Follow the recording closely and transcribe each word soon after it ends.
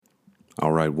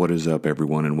All right, what is up,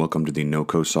 everyone, and welcome to the No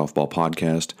Coast Softball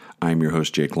Podcast. I'm your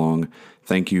host, Jake Long.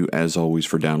 Thank you, as always,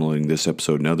 for downloading this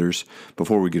episode and others.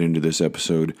 Before we get into this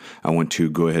episode, I want to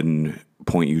go ahead and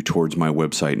point you towards my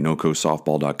website,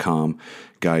 nocoastsoftball.com.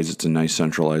 Guys, it's a nice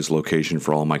centralized location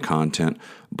for all my content,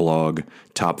 blog,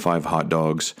 top 5 hot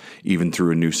dogs, even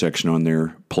threw a new section on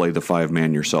there. Play the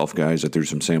 5-man yourself, guys. I threw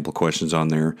some sample questions on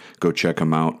there. Go check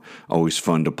them out. Always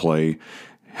fun to play.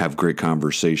 Have great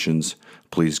conversations.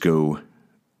 Please go,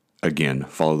 again,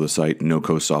 follow the site,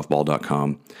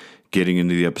 nocoastsoftball.com. Getting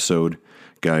into the episode,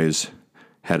 guys,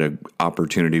 had an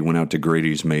opportunity, went out to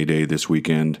Grady's May Day this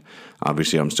weekend.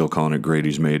 Obviously, I'm still calling it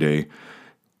Grady's May Day.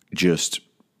 Just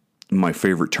my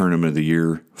favorite tournament of the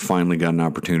year. Finally got an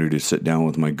opportunity to sit down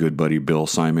with my good buddy Bill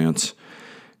Simance.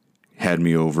 Had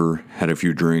me over, had a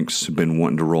few drinks, been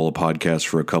wanting to roll a podcast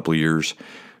for a couple of years.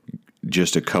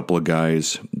 Just a couple of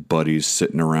guys, buddies,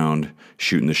 sitting around,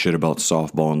 shooting the shit about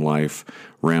softball and life,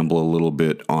 ramble a little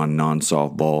bit on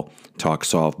non-softball, talk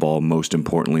softball, most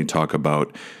importantly, talk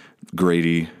about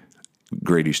Grady's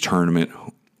tournament,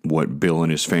 what Bill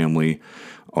and his family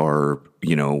are,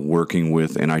 working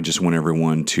with. And I just want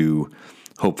everyone to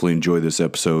hopefully enjoy this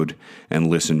episode and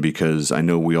listen, because I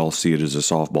know we all see it as a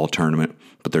softball tournament,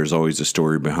 but there's always a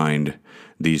story behind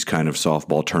these kind of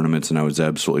softball tournaments. And I was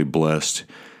absolutely blessed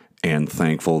and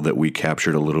thankful that we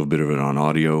captured a little bit of it on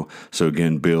audio. So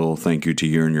again, Bill, thank you to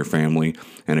you and your family.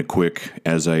 And a quick,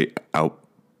 as I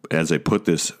put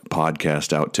this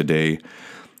podcast out today,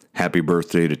 happy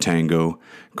birthday to Tango,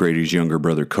 Grady's younger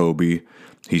brother Kobe.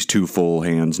 He's 2 full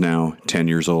hands now, 10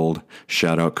 years old.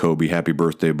 Shout out Kobe, happy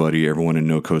birthday, buddy. Everyone in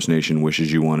No Coast Nation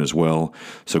wishes you one as well.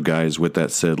 So guys, with that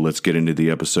said, let's get into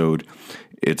the episode.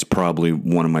 It's probably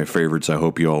one of my favorites. I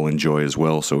hope you all enjoy as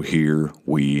well. So here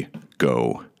we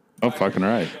go. Oh, fucking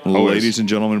right. Ladies and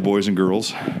gentlemen, boys and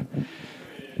girls,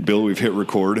 Bill, we've hit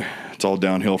record. It's all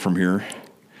downhill from here.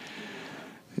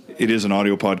 It is an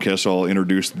audio podcast, so I'll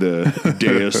introduce the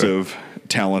dais of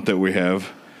talent that we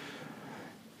have.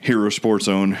 Hero Sports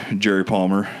own Jerry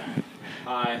Palmer.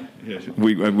 Hi.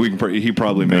 He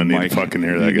probably made need Mike. to fucking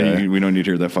hear that guy. We don't need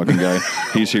to hear that fucking guy.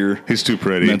 He's here. He's too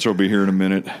pretty. Mentor will be here in a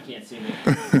minute. Can't see me.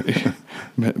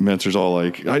 Mentor's all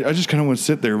like, I just kind of want to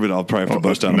sit there, but I'll probably have to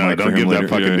bust down a mic. Don't for give him that later.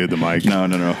 fucking dude the mic. No,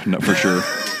 for sure.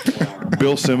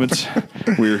 Bill Simmons,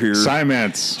 we're here.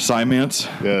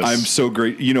 Simance. Yes. I'm so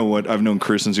great. You know what? I've known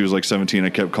Chris since he was like 17. I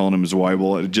kept calling him his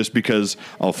Weibel just because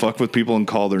I'll fuck with people and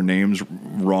call their names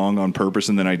wrong on purpose,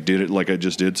 and then I did it like I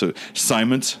just did. So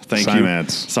Simance, thank you.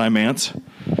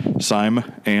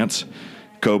 Simance.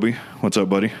 Kobe, what's up,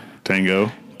 buddy?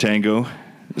 Tango.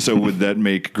 So would that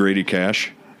make Grady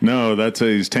Cash? No,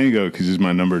 he's Tango because he's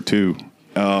my number 2.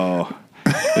 Oh.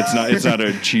 It's not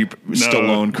a cheap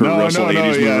Stallone, Kurt Russell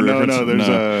 80s movie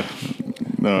reference.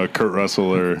 There's Kurt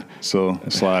Russell or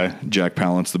Sly. Jack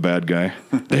Palance, the bad guy.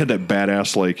 They had that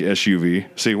badass like SUV.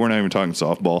 See, we're not even talking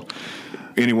softball.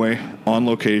 Anyway, on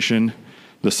location,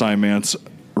 the Simance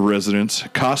residence,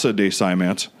 Casa de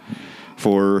Simance,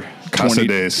 for Casa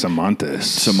de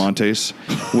Simantes.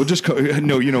 We'll just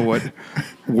no. You know what?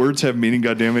 Words have meaning.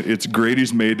 Goddammit. It's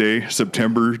Grady's May Day,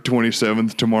 September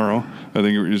 27th. Tomorrow, I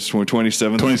think it's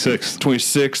 27th,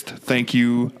 26th. Thank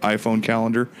you, iPhone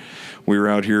calendar. We were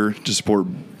out here to support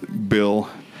Bill,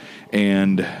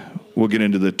 and we'll get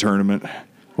into the tournament.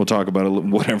 We'll talk about it,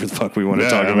 whatever the fuck we want to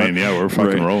talk about. We're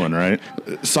fucking rolling, right?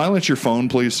 Silence your phone,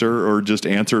 please, sir, or just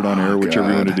answer it on air, whichever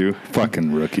you want to do.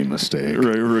 Fucking rookie mistake.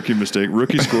 Right, rookie mistake.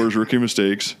 Rookie scores, rookie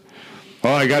mistakes.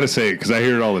 Oh, I gotta say it because I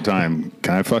hear it all the time.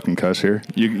 Can I fucking cuss here?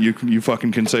 You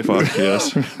fucking can say fuck.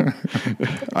 Yes,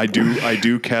 I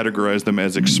do categorize them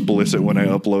as explicit when I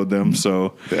upload them.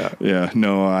 So yeah.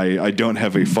 No, I don't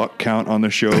have a fuck count on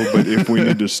the show, but if we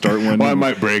need to start one, well, I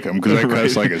might break them because I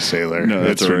cuss like a sailor. No,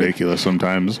 that's ridiculous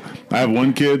sometimes. I have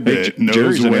one kid that knows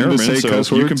Jerry's when an airman, to say so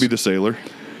cuss words. You can be the sailor.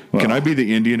 Well, can I be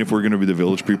the Indian if we're going to be the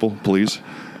village people, please?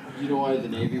 You know why the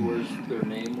Navy wears their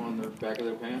name on the back of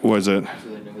their pants? Why is that? So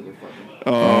they know who they're fucking.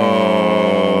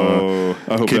 Oh,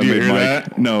 I hope Could that you made hear Mike.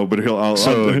 that? No, but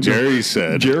Jerry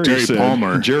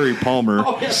Palmer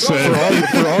said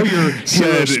for all your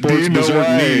hero sports do you know dessert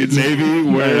why needs, Navy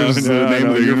wears the name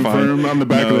of the uniform on the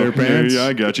back of their pants? Yeah,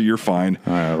 I got you. You're fine.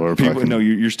 All right, we're people, no,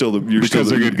 you're still the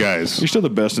because they're good guys. You're still the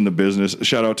best in the business.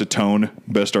 Shout out to Tone,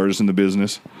 best artist in the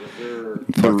business.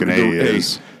 Fucking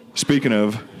is. Speaking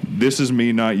of, this is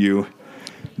me, not you.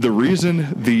 The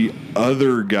reason the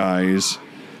other guys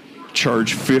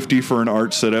charge $50 for an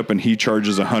art setup and he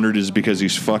charges $100 is because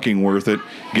he's fucking worth it.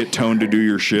 Get Tone to do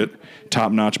your shit.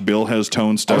 Top notch. Bill has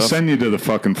Tone stuff. I'll send you to the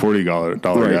fucking $40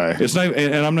 guy. It's not,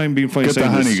 and I'm not even being funny. Get the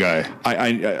honey guy.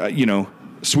 I,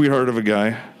 sweetheart of a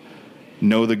guy.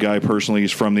 know the guy personally.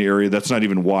 He's from the area. That's not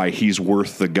even why. He's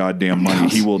worth the goddamn money.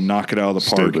 He will knock it out of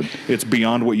the park. Stupid. It's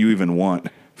beyond what you even want,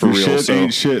 for Your real. shit So,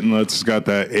 ain't shit unless it's got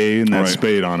that A and that Right.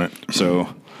 spade on it. so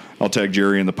I'll tag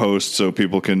Jerry in the post so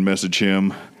people can message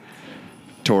him.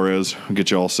 Torres, we'll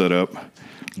get you all set up.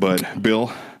 But, Bill,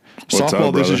 What's softball,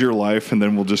 up, this brother? is your life, and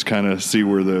then we'll just kind of see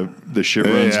where the shit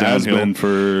runs It has downhill. been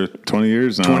for 20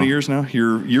 years now. 20 years now.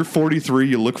 You're 43.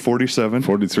 You look 47.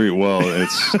 43. Well,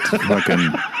 it's fucking...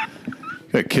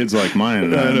 Got kids like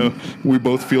mine. I know. We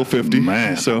both feel 50.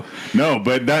 Man. So No,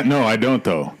 but I don't,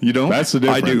 though. you don't? That's the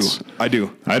difference. I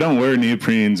do. I don't wear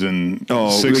neoprenes and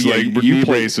six-leg you knee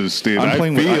play- braces, dude. I'm I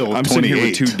playing feel with, I'm sitting here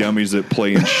with 28. two dummies that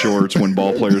play in shorts when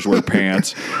ball players wear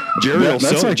pants. Jerry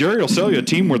will sell you a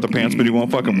team worth of pants, but he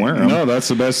won't fucking wear them. No, that's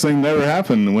the best thing that ever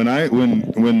happened.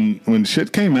 When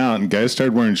shit came out and guys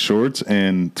started wearing shorts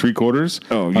and 3/4.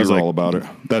 Oh, I was you're like, all about it.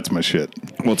 That's my shit.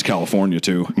 Well, it's California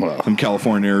too. Well, Them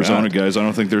California, Arizona yeah. guys. I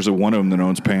don't think there's a one of them that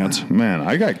owns pants. Man,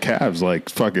 I got calves like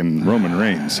fucking Roman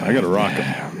Reigns. I got to rock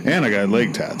them, and I got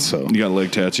leg tats. So You got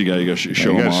leg tats. You got to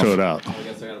show you them got to off. show it out. I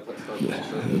guess I gotta put stuff on my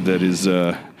shirt.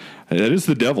 That is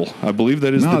the devil. I believe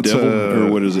that is No, the it's devil, a-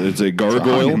 or what is it? It's a It's a hockey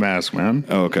gargoyle. mask, man.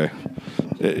 Oh, okay.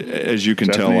 As you can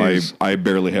Japanese. tell, I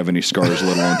barely have any scars,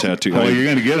 let alone tattoo. Oh, you're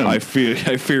gonna get 'em. I fear.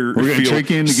 We're gonna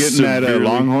trick you into getting that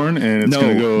Longhorn, and it's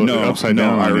gonna go upside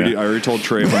down. I on already, you. I already told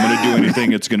Trey if I'm going to do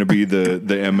anything, it's going to be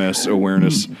the MS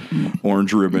awareness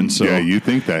orange ribbon. So Yeah, you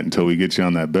think that until we get you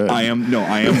on that bed. I am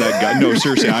that guy. No,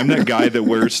 seriously, I'm that guy that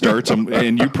where it starts.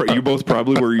 And you both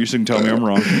probably where you can tell me I'm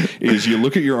wrong. Is you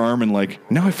look at your arm and like,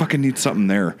 now I fucking need something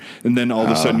there, and then all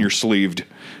of a sudden you're sleeved.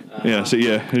 Yeah. So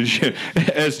yeah,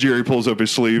 as Jerry pulls up his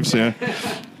sleeves. Yeah.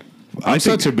 I'm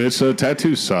such a bitch. So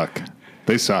tattoos suck.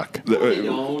 They suck. They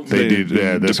don't. They do.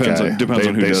 Yeah, this depends guy. on- depends they,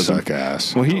 on who they does suck them.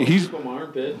 ass. Well, he's. From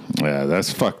armpit. Yeah,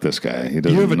 that's fuck this guy. He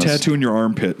doesn't. You have a miss- tattoo in your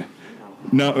armpit.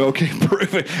 No, okay,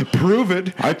 prove it. Prove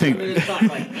it. I I think. mean, it's not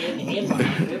like in my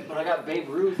armpit, but I got Babe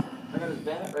Ruth. I got his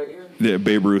bat right here. Yeah,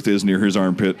 Babe Ruth is near his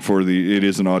armpit. It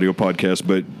is an audio podcast,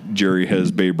 but Jerry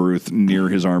has Babe Ruth near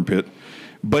his armpit.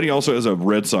 But he also has a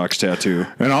Red Sox tattoo.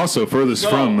 And also furthest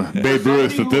from Babe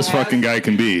Ruth that this fucking guy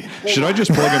can be. Should I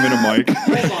just plug him in a mic?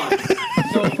 Hold on.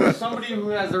 So for somebody who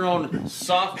has their own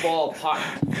softball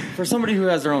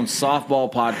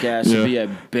podcast, Yeah. to be a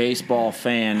baseball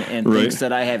fan and Right. thinks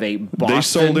that I have a Boston, They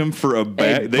sold him for a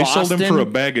bag. They sold him for a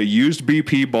bag of used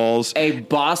BP balls a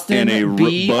Boston and a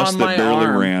bee bus on that my barely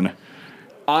arm. ran.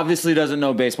 Obviously, doesn't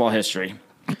know baseball history.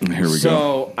 Here we go.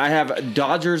 So I have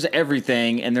Dodgers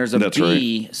everything, and there's a That's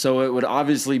B, so it would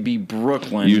obviously be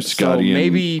Brooklyn. You, Scotty, so and-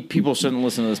 maybe people shouldn't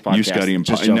listen to this podcast. You, Scotty, and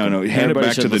Just no, joking. hand it Everybody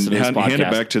back to should the listen this hand it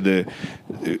podcast. back to the.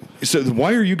 So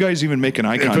why are you guys even making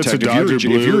eye If it's contact? a Dodger if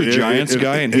blue, you're a Giants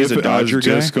guy and he's a Dodger I was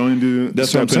just guy, going to That's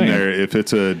step what I'm in saying. there. If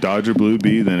it's a Dodger blue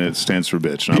B, then it stands for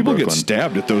bitch. Not people Brooklyn. get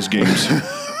stabbed at those games.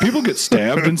 People get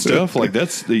stabbed and stuff. Like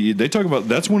they talk about.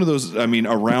 That's one of those. I mean,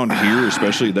 around here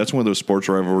especially, that's one of those sports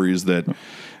rivalries that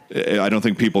I don't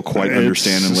think people quite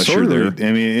understand It's unless sort you're of- there.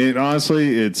 I mean,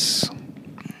 honestly, it's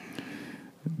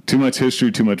too much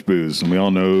history, too much booze, and we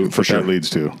all know what sure. that leads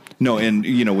to. No, and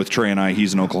with Trey and I,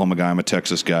 he's an Oklahoma guy. I'm a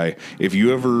Texas guy. If you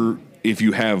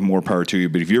have more power to you,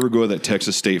 but if you ever go to that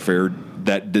Texas State Fair,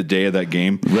 the day of that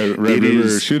game, Red River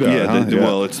Shootout, Yeah, huh? Yeah.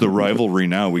 Well, it's the rivalry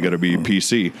now. We got to be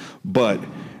PC, but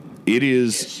it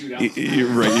is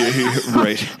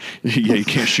right. Yeah, you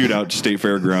can't shoot out State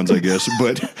Fairgrounds, I guess,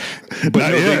 but no,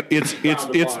 yet.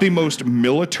 it's the most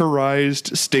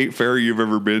militarized state fair you've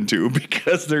ever been to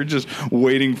because they're just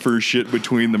waiting for shit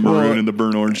between the maroon and the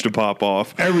burnt orange to pop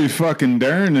off. Every fucking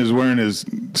Darren is wearing his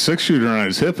 6-shooter on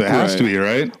his hip. It has to be,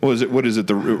 right? What is it?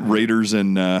 The Raiders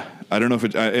and I don't know if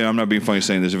I'm not being funny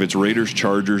saying this. If it's Raiders,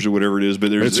 Chargers, or whatever it is, but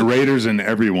there's It's Raiders and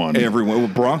everyone. everyone. Well,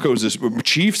 Broncos is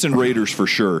Chiefs and Raiders for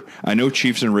sure. I know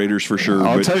Chiefs and Raiders for sure.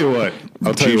 I'll but tell you what.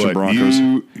 Chiefs and Broncos.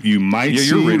 You might Yeah, see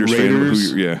you're a Raiders,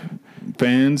 Raiders fan.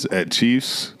 fans at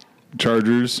Chiefs,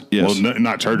 Chargers. Yes. Well,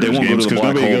 not Chargers They won't go games to the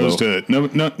because black nobody hole,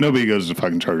 goes to nobody goes to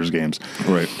fucking Chargers games.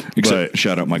 Right. Except But-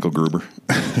 shout out Michael Gruber.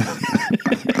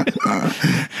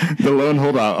 The lone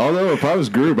holdout. Although if I was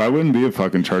Grube, I wouldn't be a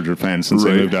fucking Charger fan since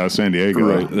Right. they moved out of San Diego.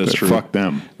 Right, that's But true. Fuck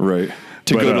them. Right.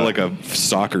 To But, go to like a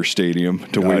soccer stadium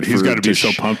to wait. He's got to be to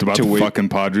so pumped about the wait. fucking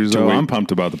Padres. to Though wait. I'm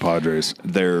pumped about the Padres.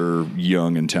 They're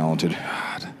young and talented.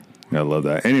 I love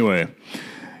that. Anyway,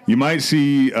 you might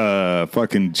see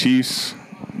fucking Chiefs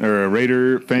or a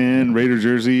Raider fan, Raider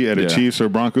jersey at a Yeah. Chiefs or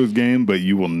Broncos game, but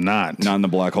you will not in the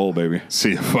black hole, baby.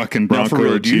 see a fucking Now, for Bronco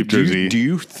real, or Chief jersey. Do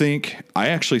you think? I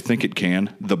actually think it can.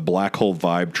 The black hole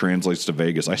vibe translates to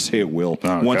Vegas. I say it will.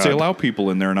 Oh, Once they God. allow people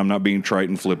in there, and I'm not being trite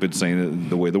and flippant saying it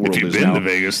the way the world If you've is been now. to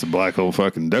Vegas, the black hole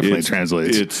fucking definitely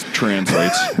translates. It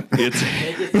translates. It's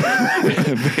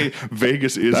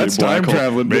Vegas is That's a black time hole.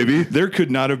 traveling, baby. There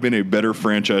could not have been a better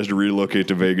franchise to relocate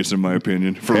to Vegas, in my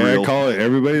opinion. For Hey, real. I call it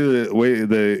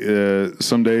everybody.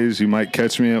 Some days you might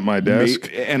catch me at my desk.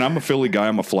 And I'm a Philly guy.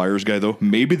 I'm a Flyers guy, though.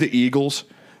 Maybe the Eagles,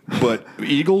 but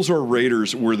Eagles or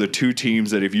Raiders were the two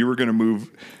teams that if you were going to move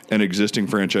an existing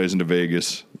franchise into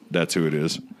Vegas, that's who it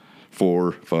is.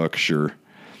 For fuck sure.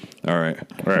 All right.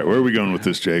 All right, where are we going with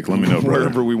this, Jake? Let me know. brother.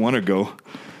 Wherever we want to go.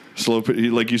 Slow,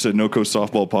 like you said, No Coast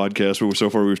Softball Podcast. So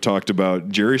far, we've talked about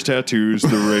Jerry's tattoos,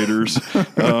 the Raiders.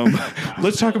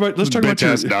 Let's talk about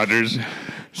Bitch-ass Dodgers.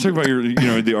 Let's talk about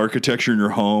your, the architecture in your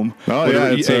home. Oh,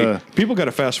 Whatever. yeah, it's, Hey, people got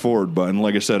a fast forward button.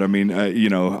 Like I said, I mean,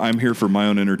 I'm here for my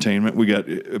own entertainment. We got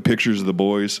pictures of the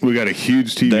boys. We got a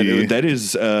huge TV. That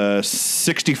is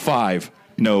 65.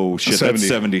 No shit, 70. that's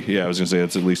 70. Yeah, I was gonna say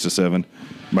that's at least a 7.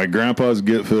 My grandpa's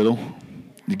Get Fiddle,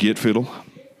 You get fiddle.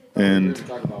 and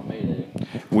Talk about Mayday.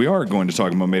 We are going to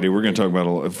talk about Mayday. We're going to talk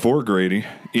about for Grady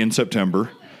in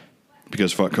September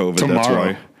because fuck COVID. That's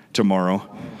Tomorrow. why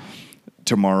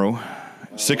tomorrow,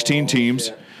 16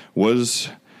 teams was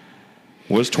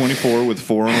 24 with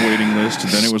 4 on a waiting list.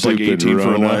 Then it was like Stupid 18 for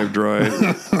a Rona. live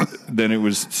drive. Then it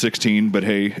was 16. But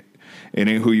hey, it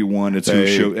ain't who you want. It's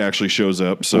Hey. who actually shows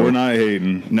up. So we're not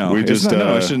hating. No, we it's just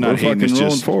not, it's just not we're hating. fucking It's rolling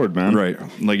just forward, man. Right,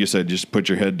 like you said, just put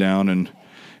your head down and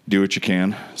do what you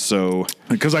can. So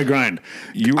Because I grind.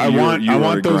 You I are want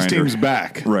a those grinder. teams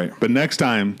back. Right. But next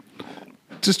time,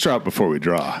 just drop before we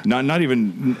draw. Not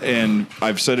even, and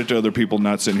I've said it to other people,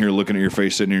 not sitting here looking at your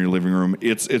face, sitting in your living room.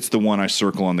 It's the one I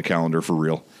circle on the calendar for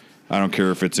real. I don't care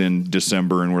if it's in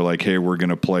December and we're like, hey, we're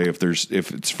gonna play if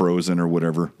it's frozen or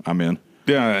whatever. I'm in.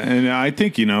 Yeah, and I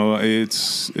think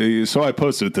it's so I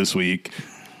posted it this week.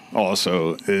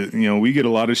 Also, we get a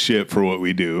lot of shit for what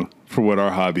we do, for what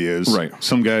our hobby is. Right.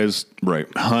 Some guys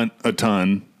hunt a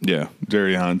ton. Yeah.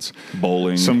 Jerry hunts.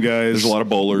 Bowling. Some guys. There's a lot of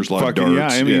bowlers, a lot of fucking,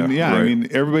 darts. I mean, right. I mean,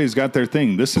 everybody's got their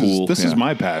thing. This Pool, is yeah.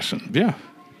 my passion. Yeah.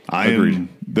 I'm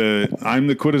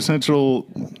the quintessential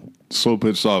slow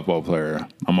pitch softball player.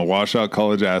 I'm a washout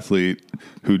college athlete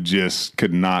who just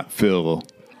could not fill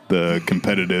the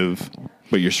competitive.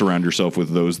 But you surround yourself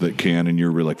with those that can, and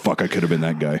you're really like, fuck, I could have been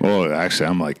that guy. Well, actually,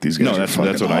 I'm like, these guys No, are that's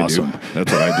fucking what awesome. I do.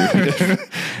 That's what I do.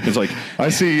 It's like, I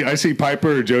see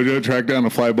Piper or JoJo track down a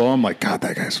fly ball. I'm like, God,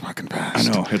 that guy's fucking fast.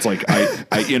 I know. It's like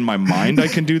I in my mind I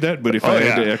can do that, but if I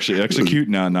had to actually execute,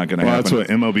 not going to Well, happen. that's what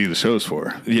MLB The Show's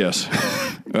for. Yes.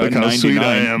 Look how sweet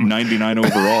I am. 99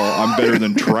 overall. I'm better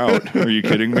than Trout. Are you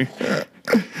kidding me?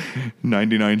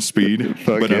 99 speed.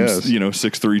 Fuck but yes. I'm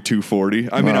 6'3",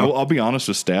 240. I mean, Wow. I'll be honest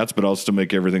with stats, but I'll still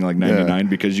make everything like 99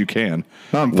 because you can.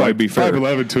 I'm Why be fair?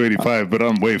 5'11", 285, but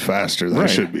I'm way faster than I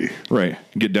should be. Right.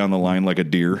 Get down the line like a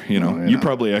deer. Yeah. You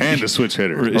probably actually. And a switch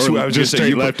hitter. Or, Or so I was just just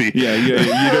saying, straight lefty.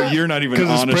 You're not even 'Cause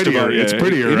it's honest prettier. about it. It's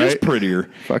prettier, It is right? prettier.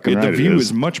 Fucking The right it view is.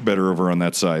 is much better over on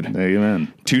that side.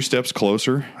 Amen. 2 steps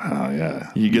closer. Oh, yeah.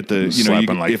 You get the,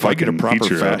 Slapping like if I get a fucking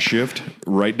proper Ichiro. fast shift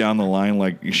right down the line,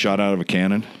 like you shot out of a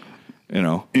cannon,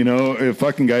 If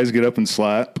fucking guys get up and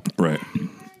slap, Right.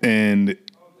 and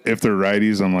if they're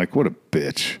righties, I'm like, what a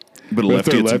bitch. But a if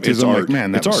lefty, they're it's I'm art. like,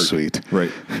 man, that's it's art. sweet.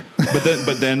 Right.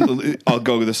 But then I'll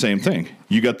go with the same thing.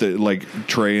 You got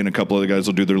Trey and a couple of the guys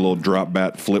will do their little drop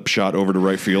bat flip shot over to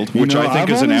right field, which I think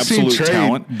I've is an only seen absolute Trey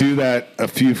talent. do that a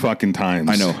few fucking times.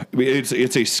 I know it's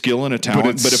a skill and a talent,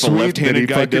 it's but if a sweet that left-handed he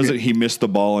guy fucking- does it, he missed the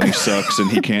ball and he sucks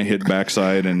and he can't hit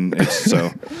backside and it's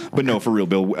so. But no, for real,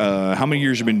 Bill. How many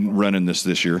years have you been running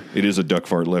this year? It is a duck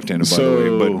fart left-handed, by the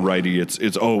way, but righty. It's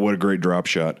what a great drop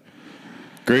shot.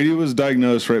 Grady was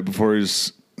diagnosed right before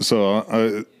his.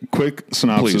 So, quick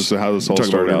synopsis Please of how this all talk about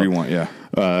started whatever out. you want,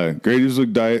 yeah. Grady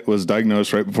was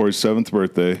diagnosed right before his 7th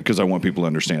birthday. Because I want people to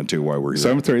understand too why we're here.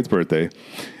 7th or 8th birthday.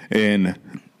 And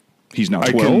He's now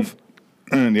I 12.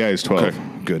 and yeah, he's 12. Okay,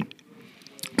 good.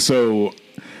 So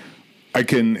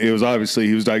it was obviously,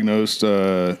 he was diagnosed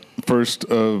 1st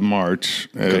of March,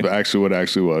 Okay. actually what it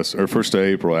actually was, or 1st of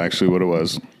April, actually what it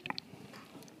was.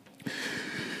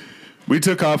 We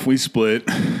took off, we split,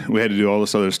 we had to do all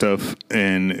this other stuff,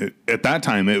 and at that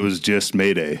time it was just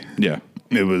Mayday. Yeah,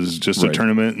 It was just Right. a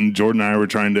tournament, and Jordan and I were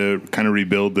trying to kind of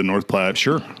rebuild the North Platte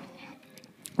sure.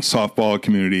 softball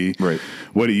community, Right.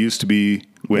 what it used to be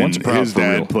when Once proud, his for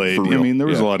dad real, played. for I real, mean, there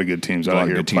was yeah. a lot of good teams A lot out of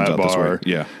here. good teams Platte out this way, Bar.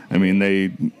 yeah. I mean,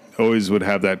 they always would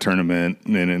have that tournament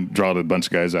and then draw a bunch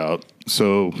of guys out.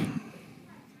 So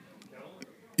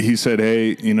he said,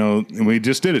 hey, you know, we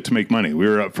just did it to make money. We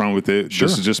were up front with it. Sure.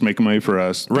 This is just making money for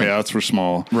us. Right. Payouts were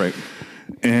small. Right.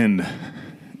 And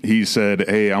he said,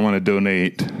 hey, I want to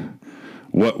donate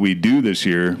what we do this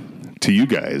year to you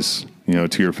guys, you know,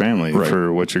 to your family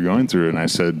for what you're going through. And I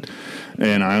said,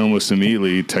 and I almost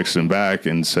immediately texted him back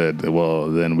and said, well,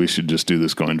 then we should just do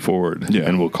this going forward. Yeah.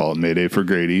 And we'll call it Mayday for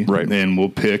Grady. Right. And we'll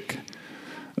pick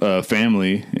a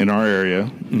family in our area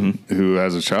who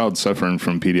has a child suffering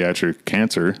from pediatric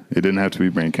cancer. It didn't have to be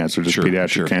brain cancer, just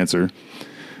pediatric cancer.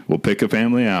 We'll pick a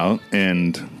family out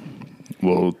and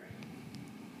we'll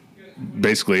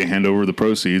basically hand over the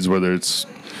proceeds, whether it's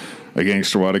a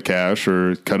gangster wad of cash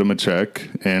or cut them a check,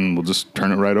 and we'll just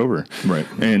turn it right over. Right.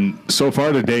 And so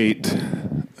far to date,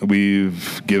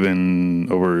 we've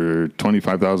given over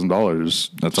 $25,000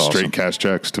 That's straight awesome. cash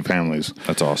checks to families.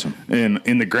 That's awesome. And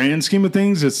in the grand scheme of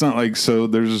things, it's not like, so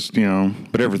there's, you know,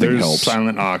 But everything there's helps.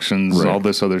 silent auctions, Right. all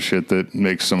this other shit that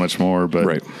makes so much more,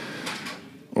 but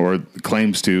or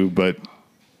claims to, but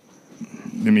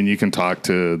I mean, you can talk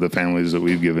to the families that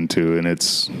we've given to, and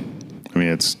it's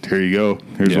here you go.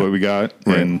 Here's what we got.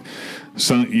 Right. And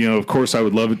some, you know, of course I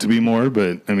would love it to be more,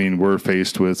 but I mean, we're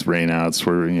faced with rainouts.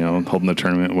 We're, you know, holding the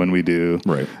tournament when we do,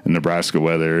 Right. in Nebraska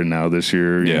weather. And now this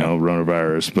year, you know,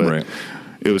 coronavirus, but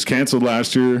it was canceled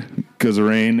last year because of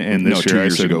rain. And this year, 2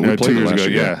 years ago. We played 2 years last ago.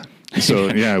 year. Yeah.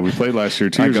 So yeah, we played last year.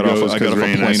 2 years ago, I got off a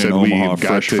plane I said, in Omaha we've got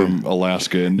fresh to, from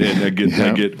Alaska, and I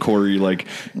get Corey like,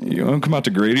 you want to come out to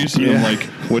Grady's? And I'm like,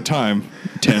 what time?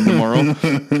 10 tomorrow.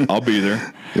 I'll be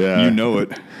there. Yeah. You know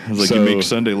it. I was like, So- you make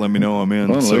Sunday, let me know I'm in.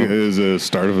 well, So- look, it was a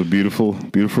start of a beautiful,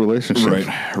 beautiful relationship.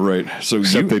 right. So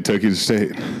Except they took you to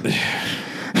state.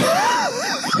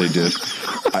 They did.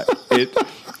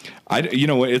 You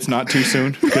know what? It's not too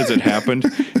soon because it happened.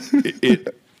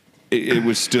 It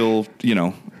was still, you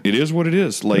know, it is what it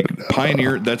is. Like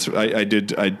Pioneer, that's I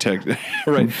text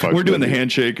right. We're doing the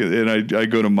handshake, and I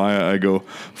go to Maya. I go,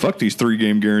 fuck these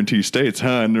 3-game guarantee states, huh?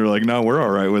 And they're like, no, we're all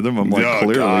right with them. I'm like, Oh,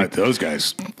 clearly, God, those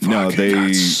guys. No, they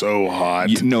got so hot.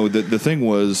 No, the thing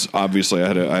was, obviously, I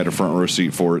had a front row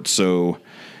seat for it, so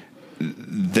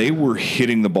they were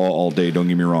hitting the ball all day. Don't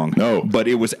get me wrong. No, but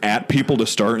it was at people to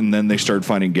start, and then they started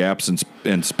finding gaps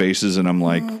and spaces, and I'm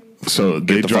like, so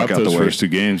they the dropped fuck out those the way. first 2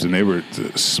 games, and they were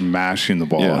smashing the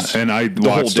ball. Yes. And I the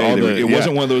whole watched day. all the. It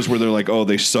wasn't one of those where they're like, oh,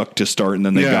 they sucked to start, and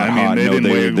then they got hot. They No,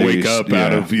 didn't wake up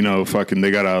out of, you know, fucking. They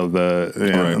got out of the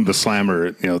Right. the slammer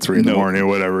at 3 in the morning or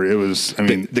whatever. It was. I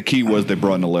mean, the key was they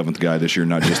brought an 11th guy this year,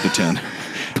 not just the 10.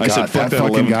 I God, said, fuck that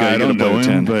fucking 11th guy. I don't know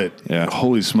him, but yeah.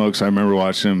 holy smokes, I remember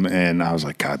watching him, and I was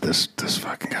like, God, this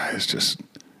fucking guy is just.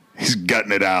 He's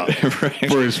gutting it out for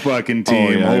his fucking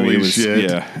team. Holy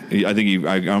shit! Yeah, I think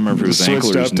I remember if it was Switched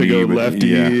ankle or up his to knee, go but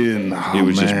lefty, and it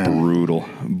was just man. brutal.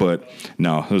 But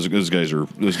no, those guys are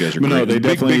But great. no, they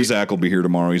definitely- Big Zach will be here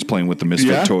tomorrow. He's playing with the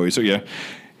Misfit Yeah? toys. So yeah.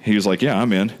 He was like, yeah,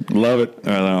 I'm in. Love it. I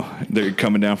don't know. They're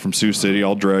coming down from Sioux City.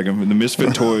 I'll drag them. And the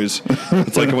Misfit toys,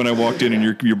 it's like when I walked in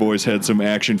and your boys had some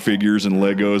action figures and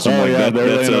Legos. I'm Oh, like, yeah,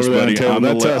 they're that's laying us, over there on buddy. the table.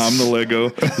 That's us. I'm the Lego.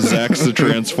 Zach's the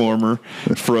Transformer.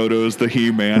 Frodo's the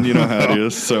He-Man. You know how it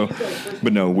is. So,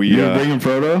 but no, we... You bringing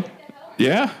Frodo?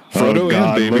 Yeah, Frodo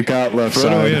God, in, baby. look out left Frodo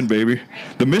side. in, baby.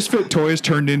 The Misfit toys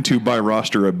turned into by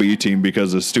roster a B team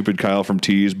because of stupid Kyle from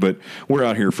Tees, but we're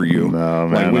out here for you. No,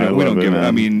 man, we I don't love it, give. man. I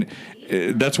mean,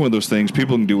 that's one of those things.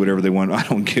 People can do whatever they want. I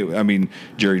don't give. I mean,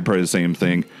 Jerry'd probably the same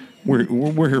thing.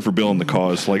 We're here for Bill and the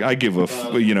cause. Like I give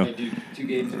a, you know. I do 2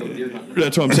 games to go deer hunting.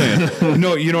 That's what I'm saying.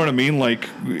 No, you know what I mean. Like,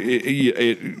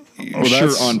 sure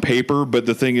that's- on paper, but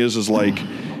the thing is like,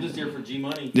 I'm just here for G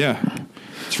money. yeah,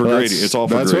 it's for Grady. It's all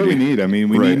for That's Grady. what we need. I mean,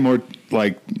 we Right. need more,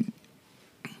 like,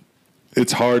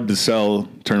 it's hard to sell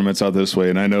tournaments out this way,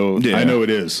 and I know it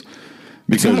is.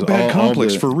 It's not a bad all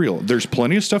complex the- for real. There's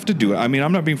plenty of stuff to do. I mean,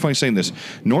 I'm not being funny saying this.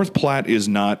 North Platte is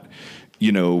not,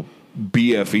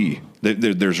 BFE.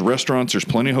 There's restaurants. There's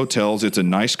plenty of hotels. It's a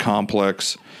nice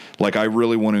complex. Like, I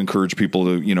really want to encourage people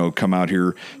to, come out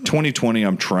here. 2020,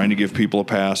 I'm trying to give people a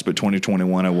pass, but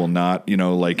 2021, I will not.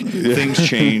 Things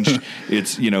changed.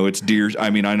 It's, it's deer. I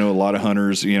mean, I know a lot of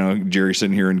hunters. Jerry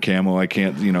sitting here in camo. I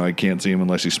can't see him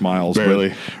unless he smiles.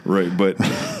 Barely. But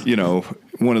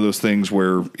one of those things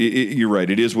where you're right.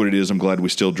 It is what it is. I'm glad we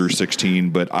still drew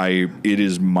 16, but it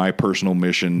is my personal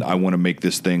mission. I want to make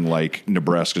this thing like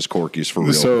Nebraska's Corky's for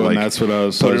real. So, like, and that's what I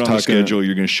was put it on talking the schedule.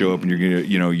 You're going to show up, and you're going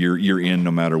to, you're in no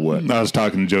matter what. I was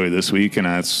talking to Joey this week, and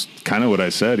that's kind of what I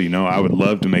said. I would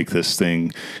love to make this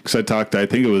thing because I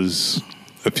think it was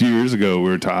a few years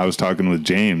ago. I was talking with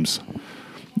James,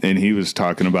 and he was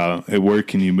talking about where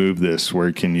can you move this?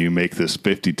 Where can you make this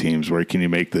 50 teams? Where can you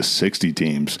make this 60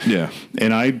 teams? Yeah.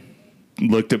 And I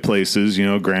looked at places,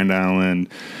 Grand Island,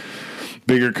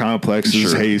 bigger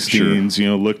complexes, Hastings,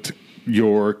 looked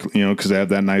York, because they have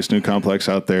that nice new complex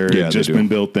out there. Yeah, it just been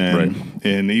built then. Right.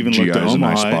 And even looked at Omaha,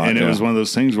 nice spot, and it was one of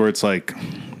those things where it's like,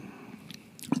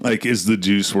 is the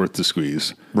juice worth the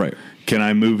squeeze? Right. Can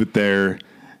I move it there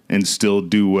and still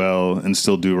do well and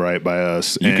still do right by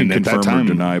us? You can confirm or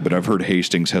deny, but I've heard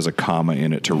Hastings has a comma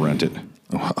in it to rent it.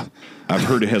 I've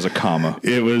heard it has a comma.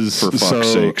 It was, for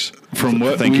fuck's sakes.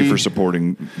 Thank you for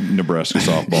supporting Nebraska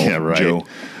softball, yeah, right. Joe.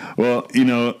 Well,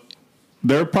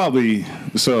 they're probably,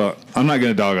 so I'm not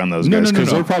going to dog on those guys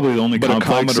because they're probably the only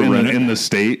complex in the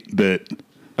state that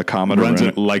runs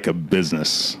it like a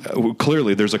business.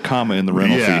 Clearly, there's a comma in the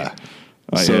rental fee.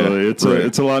 So it's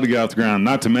a lot to get off the ground.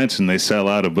 Not to mention they sell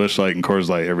out a Busch Light and Coors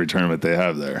Light every tournament they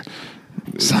have there.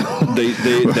 So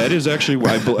that is actually,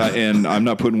 and I'm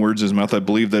not putting words in his mouth. I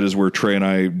believe that is where Trey and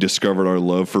I discovered our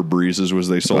love for Breezes, was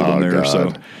they sold them there. God.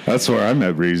 So that's where I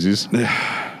met Breezes.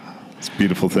 It's a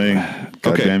beautiful thing.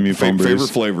 God damn you, favorite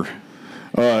flavor?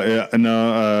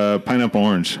 Pineapple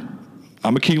orange.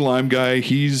 I'm a key lime guy.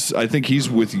 I think he's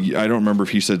with. I don't remember if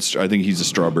he said. I think he's a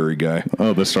strawberry guy.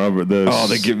 Oh, the strawberry.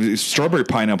 They give strawberry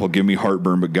pineapple. Give me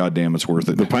heartburn, but goddamn, it's worth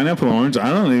it. The pineapple orange.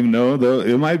 I don't even know though.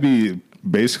 It might be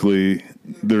basically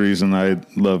the reason I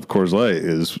love Coors Light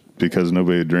is because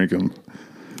nobody would drink them.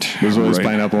 There's always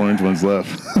pineapple orange ones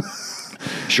left.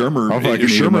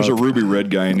 Shermer's a ruby red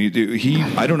guy, and he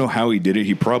I don't know how he did it.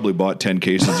 He probably bought 10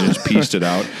 cases and just pieced it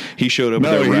out. He showed up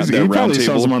at that round table.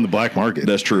 Sells them on the black market.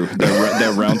 That's true.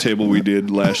 That round table we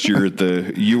did last year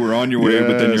at you were on your way,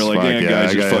 but then you're like,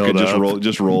 guys,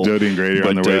 just roll. Jody and Grady are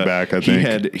on their way back. I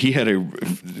think he had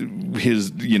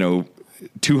his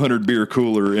 200 beer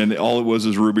cooler, and all it was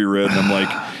is ruby red, and I'm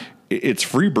like, it's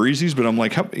free Breezies, but I'm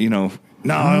like,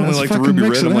 no, I only like the ruby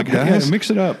red. I'm like, mix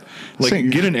it up.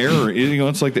 Like, get an error.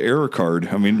 It's like the error card.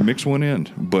 I mean, mix one in.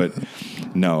 But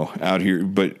no, out here.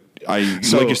 But like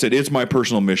you said, it's my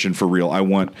personal mission for real. I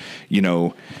want,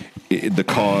 the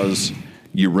cause.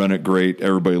 You run it great.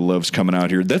 Everybody loves coming out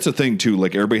here. That's a thing too.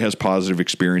 Like, everybody has positive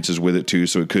experiences with it too.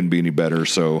 So it couldn't be any better.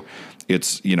 So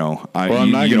it's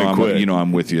I'm not going to quit.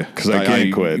 I'm with you because I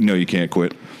can't quit. No, you can't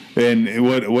quit. And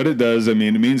what it does, it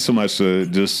means so much to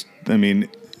just.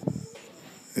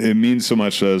 It means so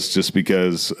much to us just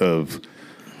because of,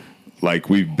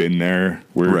 we've been there.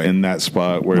 We're in that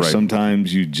spot where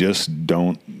sometimes you just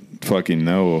don't fucking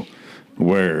know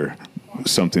where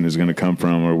something is going to come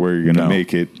from or where you're going to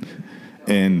make it.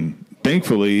 And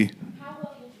thankfully,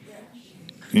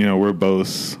 we're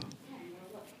both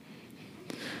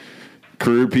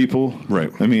career people. Right.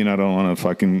 I don't want to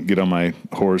fucking get on my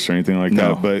horse or anything like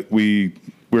that, but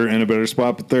we're in a better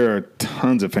spot, but there are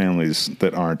tons of families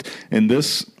that aren't. And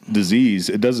this disease,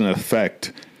 it doesn't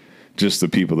affect just the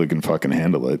people that can fucking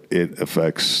handle it. It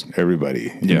affects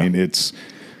everybody. Yeah.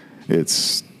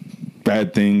 It's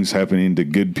bad things happening to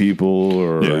good people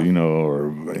or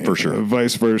for sure.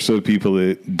 Vice versa, people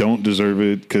that don't deserve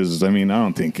it. Because, I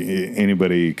don't think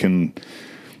anybody can,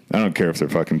 I don't care if their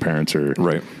fucking parents are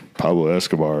Pablo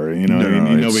Escobar,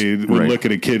 nobody would look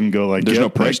at a kid and go like, "There's no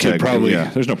price tag." Probably,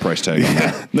 there's no price tag.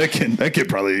 On that kid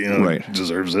probably,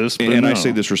 deserves this. But and I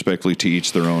say this respectfully, to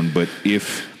each their own. But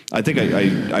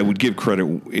I would give credit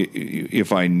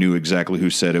if I knew exactly who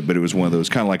said it, but it was one of those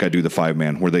kind of like I do the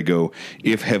 5-man, where they go,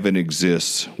 "If heaven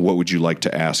exists, what would you like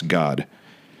to ask God?"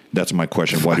 That's my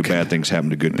question. Why do bad things happen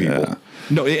to good people? Yeah.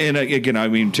 No, and again,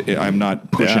 I'm not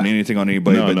pushing anything on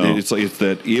anybody, it's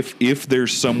that if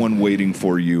there's someone waiting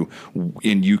for you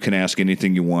and you can ask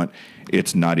anything you want,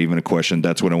 it's not even a question.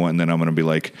 That's what I want. And then I'm going to be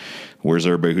like, where's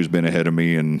everybody who's been ahead of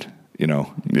me? And,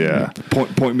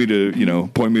 point me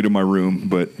to my room.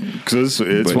 But because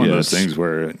it's one of those things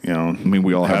where,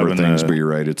 we all have our things, but you're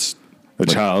right. It's a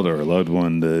child or a loved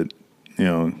one that,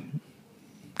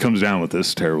 comes down with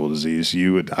this terrible disease.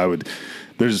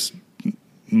 There's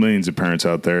millions of parents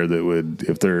out there that would,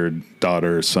 if their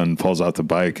daughter or son falls off the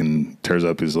bike and tears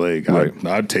up his leg,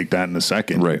 I'd take that in a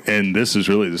second. Right. And this is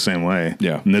really the same way.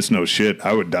 Yeah. And this no shit,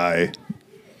 I would die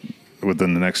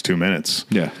within the next 2 minutes.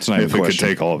 Yeah. It's not if even it could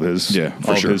take all of his,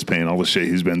 his pain, all the shit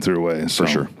he's been through away. For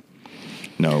sure.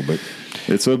 No, but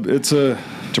it's a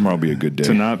tomorrow will be a good day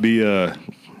to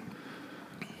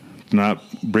not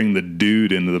bring the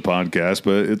dude into the podcast,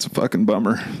 but it's a fucking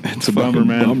bummer. It's a bummer,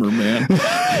 man.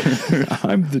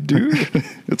 I'm the dude.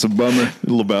 It's a bummer.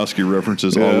 Lebowski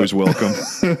references always welcome.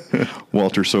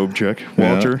 Walter Sobchak.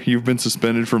 Walter, you've been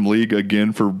suspended from league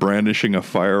again for brandishing a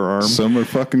firearm. Summer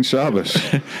fucking Shabbos.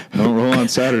 Don't roll on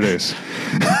Saturdays.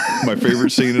 My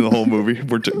favorite scene in the whole movie.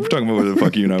 We're talking about what the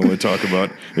fuck you and I want to talk about.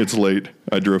 It's late.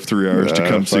 I drove 3 hours to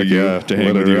come see you, to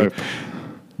hang with you.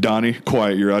 Donnie,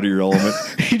 quiet, you're out of your element.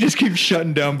 He just keeps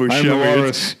shutting down Buscemi. I'm the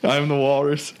walrus. I'm the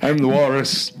walrus. I'm the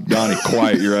walrus. Donnie,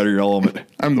 quiet, you're out of your element.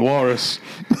 I'm the walrus.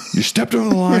 You stepped over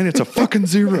the line. It's a fucking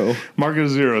 0. Mark it a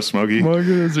 0, Smokey. Mark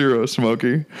it a 0,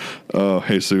 Smokey. Oh,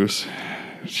 Jesus.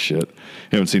 Shit.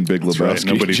 You haven't seen Big Lebowski. Right.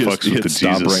 Nobody just fucks with hit the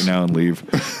stop Jesus. right now and leave.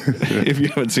 If you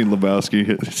haven't seen Lebowski,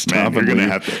 hit stop. Man, you're and gonna leave.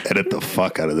 have to edit the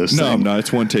fuck out of this. No, thing. I'm not.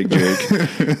 It's one take,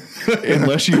 Jake.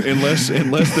 unless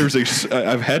there's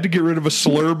I've had to get rid of a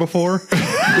slur before.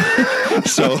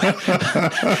 So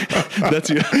that's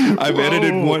I've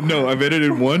edited one. No, I've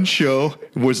edited one show.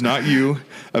 It was not you.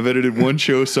 I've edited one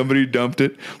show. Somebody dumped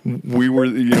it. We were,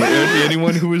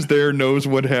 anyone who was there knows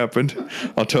what happened.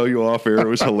 I'll tell you off air. It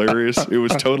was hilarious. It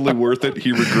was totally worth it.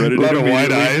 He regretted A lot it of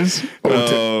white immediately. eyes.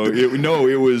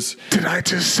 It was. Did I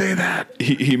just say that?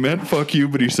 He meant fuck you,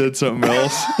 but he said something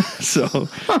else. So,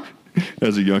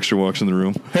 as a youngster walks in the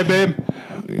room, Hey, babe.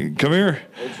 come here.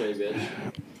 Old Trey,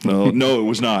 bitch. No, it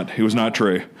was not. It was not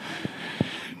Trey.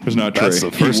 It was not Trey. That's the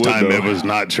He first would, time though. it was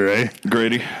not Trey.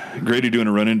 Grady doing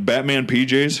a run-in. Batman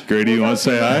PJs. Grady, you want to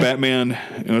say hi? Batman,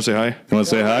 you want to say hi? You want to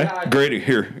say hi?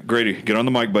 Grady, get on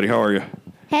the mic, buddy. How are you?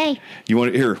 Hey, You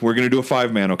want here? We're gonna do a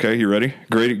 5-man. Okay, you ready?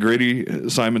 Grady,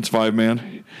 Simon's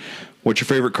 5-man. What's your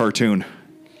favorite cartoon?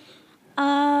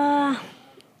 Loud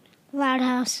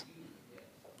House.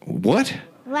 What?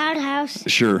 Loud House.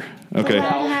 Sure. Okay.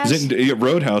 Roadhouse.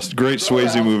 Roadhouse. Great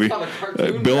Swayze movie.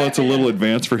 Bill, that's a little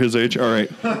advanced for his age. All right.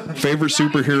 Favorite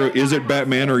superhero? Is it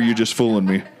Batman or are you just fooling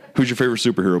me? Who's your favorite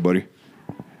superhero, buddy?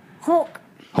 Hulk.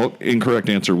 Hulk. Incorrect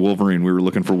answer. Wolverine. We were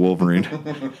looking for Wolverine.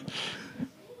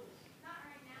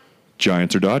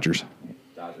 Giants or Dodgers?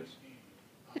 Dodgers.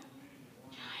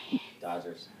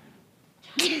 Dodgers.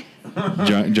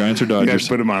 Giants or You guys Dodgers?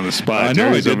 put him on the spot. I know.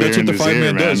 Jerry's over That's here what in the his ear,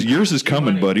 5-man does. man. Yours is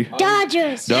coming, buddy.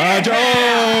 Dodgers. Dodger.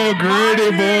 Oh,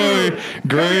 Grady boy.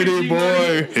 Grady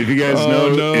boy. If you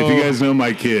guys know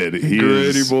my kid,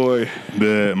 Grady boy.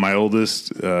 my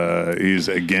oldest. He's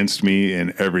against me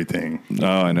in everything. Oh,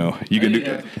 I know. You can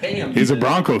do. Damn. He's a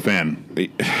Bronco fan.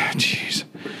 Jeez.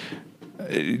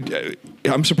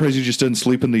 I'm surprised he just didn't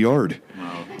sleep in the yard.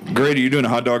 Grady, you doing a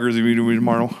hot dog review with me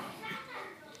tomorrow?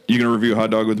 You going to review a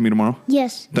hot dog with me tomorrow?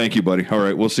 Yes. Thank you, buddy. All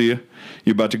right, we'll see you.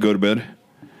 You about to go to bed?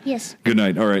 Yes. Good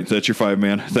night. All right, that's your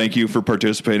 5-man. Thank you for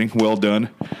participating. Well done.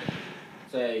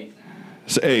 Say,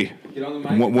 Say, get on the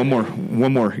mic.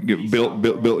 one more.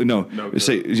 Bill, no.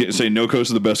 Say no coast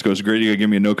is the best coast. Grady, you gotta give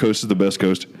me a no coast is the best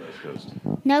coast.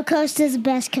 No coast is the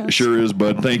best coast. Sure is,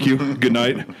 bud. Thank you. Good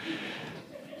night.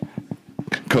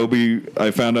 Kobe,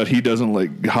 I found out he doesn't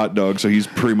like hot dogs, so he's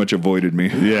pretty much avoided me.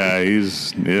 Yeah,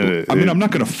 he's. Yeah, I mean, I'm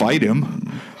not going to fight him.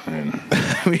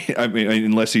 I mean,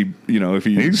 unless he, if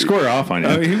he He'd square off on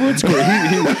you. He would score.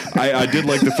 I did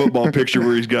like the football picture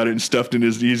where he's got it stuffed in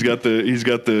his. He's got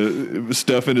the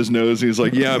stuff in his nose. He's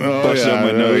like, yeah, busted out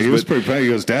my nose. He was but- pretty proud. He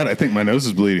goes, Dad, I think my nose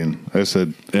is bleeding. I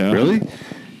said, Yeah. Really?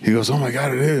 He goes, oh my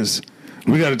God, it is.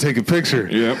 We got to take a picture.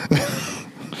 Yep.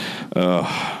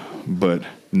 But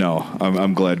no,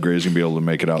 I'm glad Gray's gonna be able to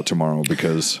make it out tomorrow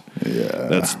because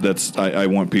that's I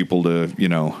want people to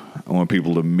I want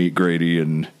people to meet Grady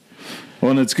and. Well,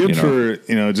 and it's good You know.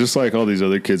 for, just like all these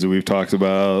other kids that we've talked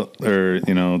about or,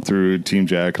 through Team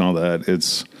Jack and all that.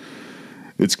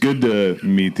 It's good to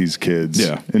meet these kids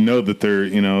and know that they're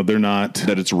not.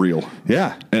 That it's real.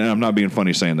 Yeah. And I'm not being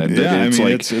funny saying that. Yeah, It's I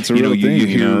mean, like, it's a real thing.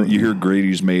 You hear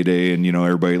Grady's May Day and,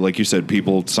 everybody, like you said,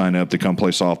 people sign up to come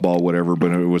play softball, whatever,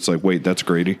 but it was like, wait, that's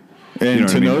Grady. And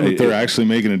to know that they're It- actually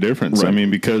making a difference. Right. I mean,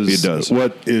 because It does.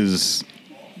 what is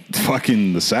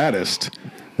fucking the saddest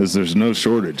is there's no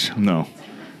shortage. No.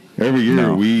 Every year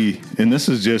No. and this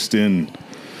is just in,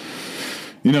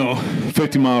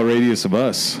 50-mile radius of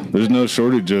us. There's no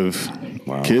shortage of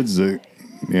kids that,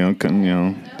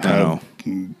 have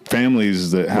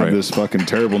families that have Right. this fucking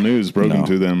terrible news broken No.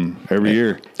 to them every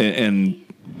year. And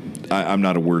I'm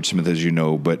not a wordsmith, as you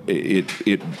know, but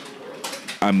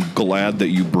I'm glad that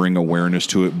you bring awareness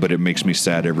to it, but it makes me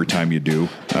sad every time you do.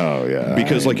 Oh, yeah.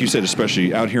 Because, like you said,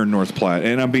 especially out here in North Platte,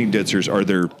 and I'm being dead serious, are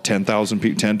there 10,000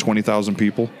 people, 10, 20,000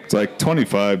 people? It's like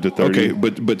 25 to 30. Okay,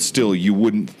 but still, you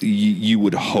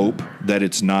would hope that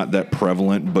it's not that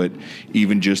prevalent, but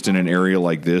even just in an area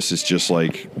like this, it's just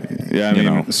like, Yeah, I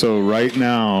mean, so right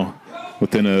now,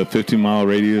 within a 50-mile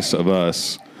radius of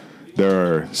us, there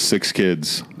are 6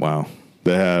 kids wow,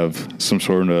 that have some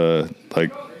sort of,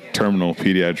 terminal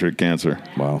pediatric cancer.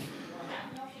 wow.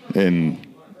 And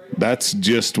that's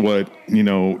just what,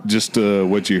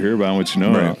 what you hear about and what you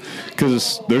know Right. about.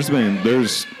 Because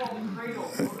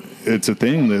it's a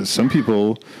thing that some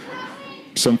people,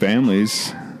 some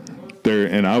families,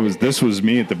 this was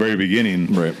me at the very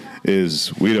beginning, Right.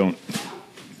 is we don't,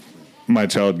 my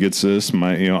child gets this,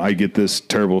 I get this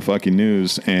terrible fucking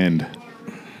news, and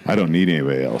I don't need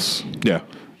anybody else. Yeah.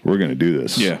 We're going to do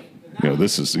this. Yeah.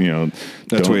 This is,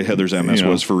 That's the way Heather's MS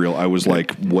was for real. I was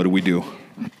like, what do we do?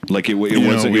 Like it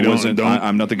wasn't.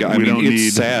 I'm not the guy. I mean,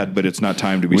 it's sad, but it's not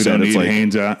time to be sad. We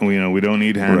don't need we don't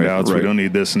need handouts. Right. We don't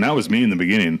need this, and that was me in the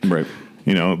beginning. Right.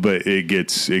 But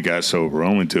it got so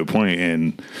overwhelming to a point,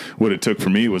 and what it took for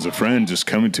me was a friend just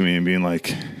coming to me and being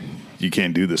like, "You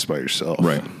can't do this by yourself."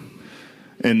 Right.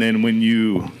 And then when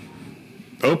you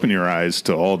open your eyes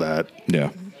to all that,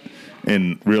 yeah,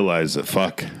 and realize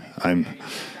that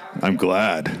I'm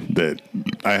glad that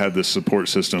I had this support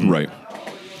system. Right.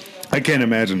 I can't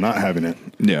imagine not having it.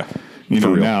 Yeah.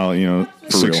 Now,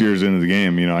 6 years into the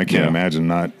game, I can't imagine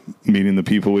not meeting the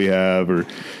people we have, or,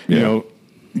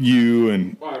 you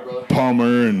and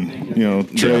Palmer and,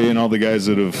 Trey and all the guys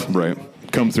that have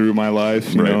come through my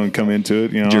life, and come into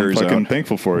it. Jerry's I'm fucking out.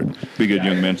 thankful for it. Be good,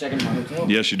 young man.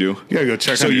 Yes, you do. You gotta go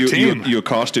check on your team. You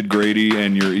accosted Grady,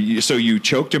 and you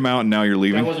choked him out, and now you're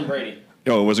leaving. That wasn't Brady.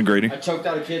 Oh, it wasn't Grady. I choked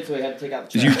out a kid, so he had to take out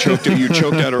the trash. You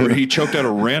choked out a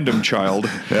random child.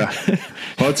 Yeah.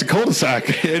 Well, it's a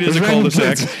cul-de-sac. It is a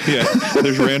cul-de-sac. Yeah.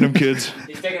 There's random kids.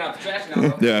 He's taking out the trash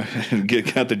now. Yeah.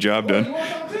 Got the job done.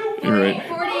 Right.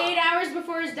 48 hours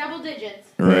before his double digits.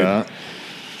 Right.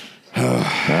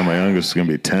 My youngest is gonna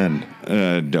be 10.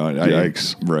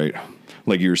 Yikes. Right.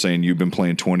 Like you were saying, you've been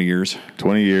playing 20 years.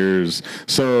 20 years.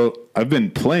 So I've been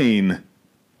playing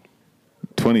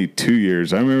 22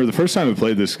 years. I remember the first time we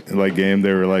played this game,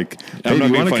 they were like, "Hey, I'm not do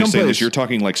you being want to funny come saying play this. You're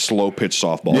talking like slow pitch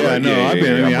softball. Yeah, right? no,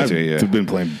 I've been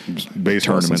playing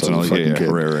baseball tournaments since I was a fucking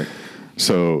kid. Right.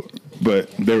 So,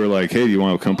 but they were like, "Hey, do you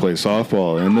want to come play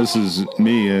softball?" And this is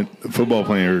me, a football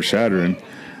player, shattering.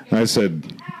 And I said,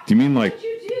 "Do you mean like, What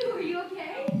did you do? Are you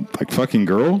okay? like fucking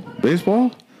girl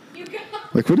baseball?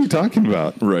 Like, what are you talking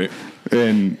about?" Right.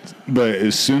 But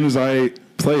as soon as I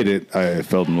played it, I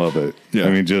fell in love with it. Yeah. I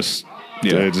mean,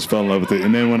 I just fell in love with it.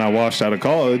 And then when I washed out of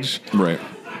college, Right.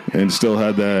 and still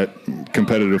had that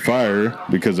competitive fire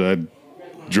because I'd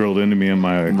drilled into me in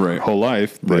my whole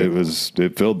life,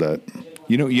 it filled that.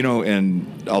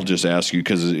 And I'll just ask you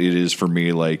because it is for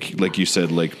me, like you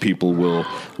said, like people will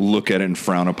look at it and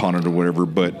frown upon it or whatever,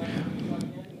 but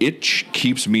it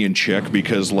keeps me in check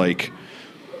because like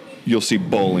you'll see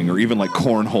bowling or even like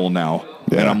cornhole now,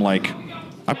 and I'm like,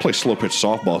 I play slow pitch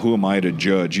softball. Who am I to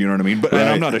judge? You know what I mean? But and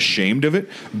I'm not ashamed of it,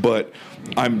 but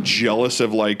I'm jealous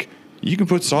of like, you can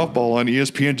put softball on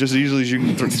ESPN just as easily as you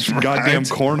can goddamn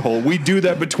cornhole. We do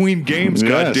that between games,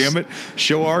 goddamn it.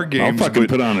 Show our games. I'll fucking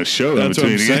put on a show. That's what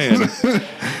I'm saying.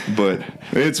 But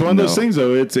it's one of those things,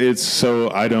 though. It's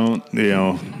so I don't,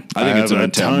 I think it's have a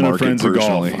ton of friends at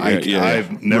golf.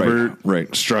 I've never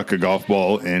struck a golf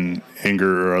ball in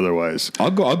anger or otherwise.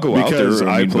 I'll go out there. Because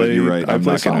I play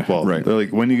softball. Right. They're like,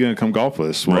 when are you going to come golf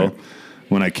with us? Well,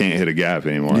 when I can't hit a gap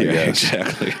anymore. Yeah, I guess.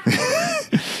 exactly.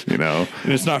 And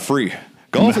it's not free.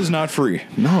 Golf is not free.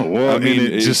 No, well, I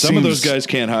mean, some of those guys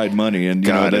can't hide money, and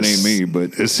that ain't me.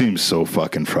 But it seems so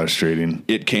fucking frustrating.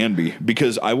 It can be,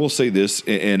 because I will say this,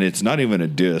 and it's not even a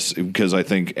diss, because I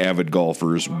think avid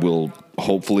golfers will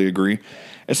hopefully agree.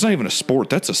 It's not even a sport.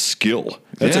 That's a skill.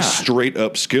 That's a straight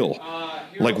up skill.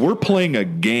 Like, we're playing a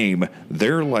game.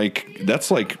 They're like, that's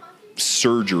like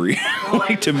surgery.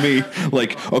 Like, to me,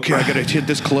 like, okay, I gotta hit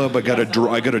this club, I gotta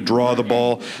draw the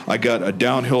ball, I got a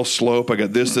downhill slope, I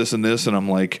got this and this, and I'm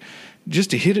like, just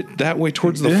to hit it that way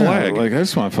towards the flag. Like, I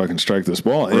just want to fucking strike this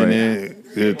ball. Right. And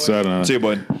it's I don't know. See you,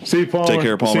 bud. See you, Palmer. Take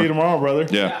care, Palmer. See you tomorrow, brother.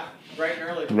 Yeah. Bright and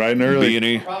early. Right and early.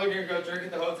 B&E. Probably gonna go drink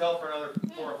at the hotel for another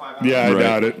 4 or 5 hours. Yeah, I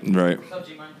doubt it. Right. What's up,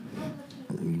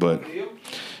 G-Man? But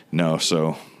no,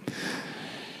 so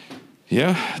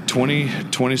yeah, 20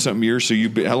 something years. So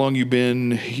how long you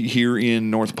been here in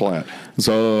North Platte?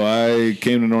 So I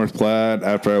came to North Platte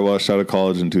after I washed out of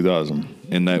college in 2000.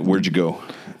 And where'd you go?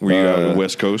 Were you out of the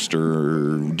West Coast,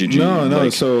 or did you? No.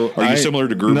 Like, so are you similar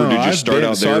to Gruber? Did you start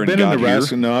out there and got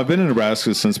Nebraska, here? No, I've been in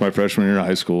Nebraska since my freshman year in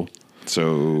high school.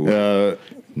 So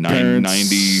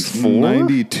 94,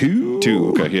 92,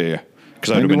 Okay, yeah.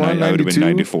 Because I would have been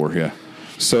 94. Yeah.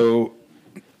 So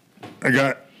I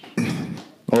got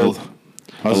old.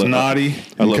 I was naughty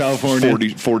in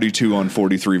California. 42 on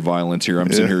 43 violence here.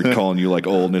 I'm sitting here calling you like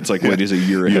old, and it's like, wait, he's a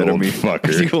year ahead of me.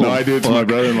 Fucker. No, I do it to my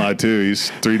brother-in-law too. He's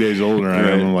 3 days older than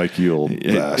I am. I'm like, you old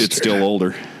bastard. It's still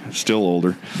older. Still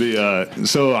older.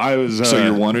 So I was. So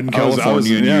you're wanted in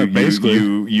California. Basically.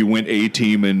 You went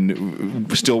A-team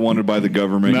and still wanted by the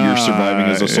government. You're surviving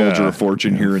as a soldier of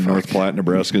fortune here in North Platte,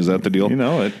 Nebraska. Is that the deal? You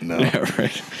know it. No. Yeah,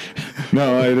 right.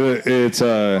 No, it's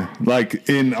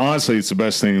honestly, it's the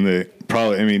best thing that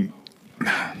probably. I mean,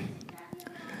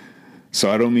 So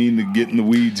I don't mean to get in the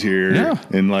weeds here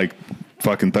and like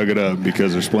fucking thug it up,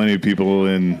 because there's plenty of people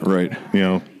in,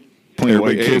 plenty of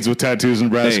white kids with tattoos in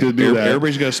Nebraska to do that.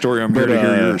 Everybody's got a story. I'm here to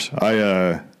hear yours.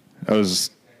 I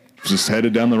was just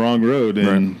headed down the wrong road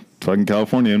in fucking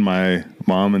California, and my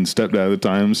mom and stepdad at the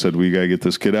time said, we got to get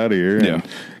this kid out of here, and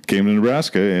came to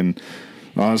Nebraska. And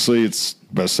honestly, it's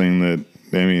the best thing that,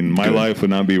 my life would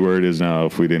not be where it is now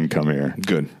if we didn't come here.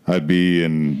 Good. I'd be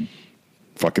in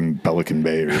fucking Pelican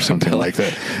Bay or something like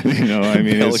that.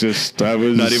 It's just, I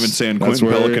was not even San Quentin,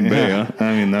 Pelican Bay. Yeah.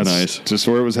 Huh? That's nice. Just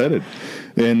where it was headed.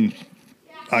 And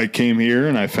I came here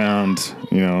and I found,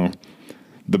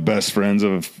 the best friends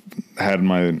I've had in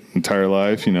my entire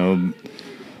life.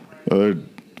 Other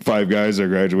 5 guys I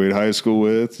graduated high school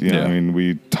with.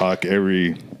 We talk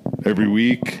every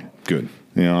week. Good.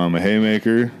 I'm a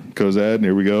haymaker, Cozad.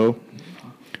 Here we go.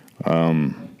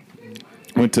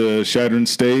 Went to Chadron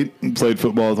State and played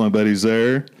football with my buddies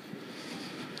there.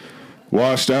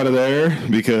 Washed out of there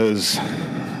because,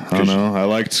 I don't know, I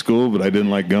liked school, but I didn't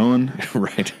like going.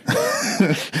 Right.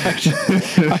 I'm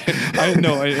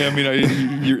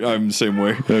the same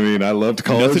way. I loved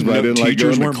college, but I didn't like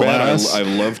going to class. I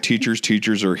love teachers.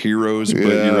 Teachers are heroes, but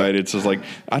you're right. It's just like,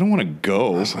 I don't want to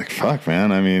go. It's like, fuck,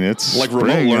 man. It's like spring.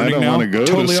 remote learning I don't now. want to go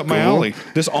totally to up my alley.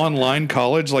 This online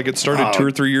college, like it started 2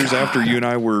 or 3 years after you and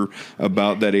I were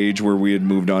about that age where we had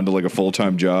moved on to like a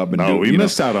full-time job. And we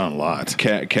missed out on a lot.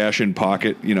 Cash in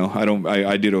pocket.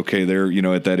 I did okay there,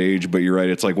 at that age, but you're right.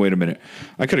 It's like, wait a minute.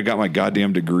 I could have got my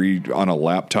goddamn degree on a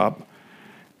laptop.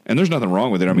 And there's nothing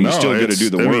wrong with it. You still got to do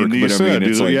the work.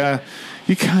 It's like,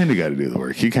 you kind of got to do the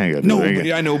work. You kind of got to do the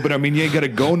work. I know, but you ain't got to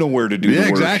go nowhere to do the work.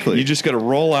 Exactly. You just got to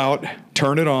roll out,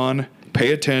 turn it on,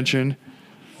 pay attention.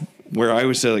 Where I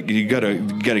would say, like, you got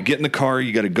to get in the car,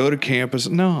 you got to go to campus.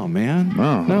 No, man.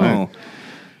 No.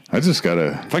 I just got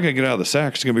to. If I got to get out of the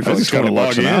sack, it's going to be for like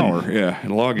 $20 an hour. Yeah,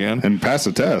 and log in. And pass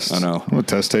the test. I know. I'm a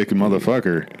test taking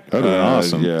motherfucker. That would be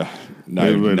awesome. Yeah.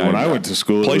 When I went to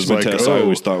school, placement it was like, tests I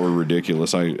always thought were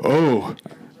ridiculous.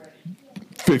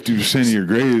 50% of your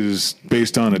grade is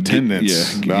based on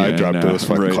attendance. I dropped those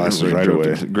fucking classes right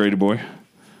away. Graded boy.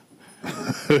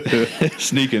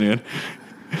 Sneaking in.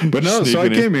 But no, so I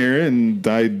came here and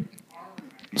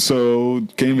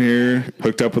came here,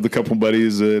 hooked up with a couple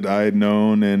buddies that I had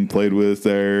known and played with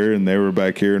there, and they were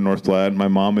back here in North Platte. My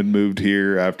mom had moved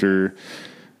here after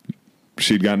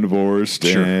she'd gotten divorced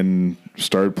and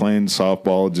started playing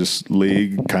softball, just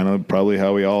league, kind of probably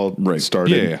how we all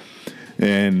started. Yeah.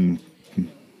 And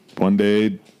one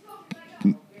day,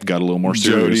 got a little more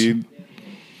serious.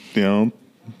 Jody,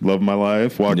 love of my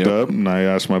life, walked up, and I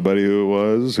asked my buddy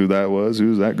who that was,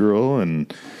 who's that girl,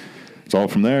 and it's all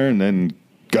from there. And then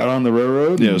got on the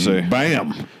railroad. Yeah,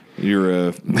 bam.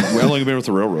 You're how long have you been with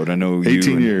the railroad? I know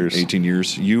 18 years. 18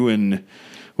 years. You and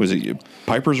was it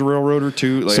Piper's a railroader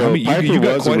too? Like, so you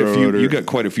got quite a few. You got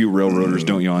quite a few railroaders,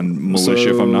 don't you? On militia,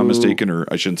 if I'm not mistaken, or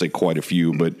I shouldn't say quite a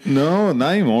few, but no,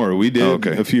 not anymore. We did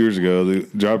a few years ago. The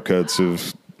job cuts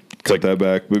have cut that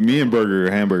back. But me and Tyler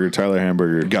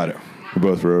Hamburger, got it. We're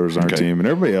both railroaders on our team, and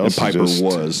everybody else. And Piper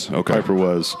was okay. Piper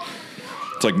was.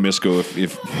 It's like Misco.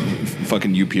 If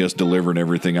fucking UPS delivering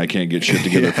everything, I can't get shit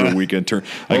together for a weekend turn.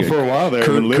 For a while there,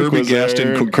 Kirby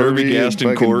Gaston,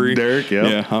 Corey, Derek,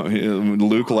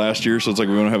 Luke last year. So it's like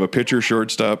we want to have a pitcher,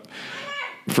 shortstop,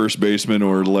 first baseman,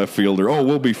 or left fielder. Oh,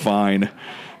 we'll be fine.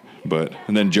 But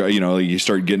and then you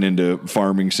start getting into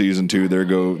farming season too. There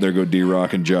go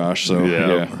D-Rock and Josh. So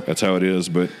yeah, that's how it is.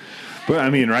 But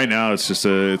right now it's just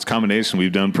it's a combination.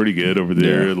 We've done pretty good over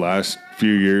the last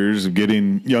few years of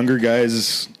getting younger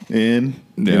guys in,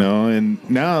 and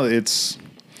now it's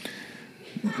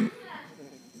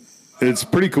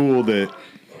pretty cool that,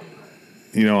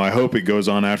 I hope it goes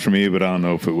on after me, but I don't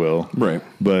know if it will. Right.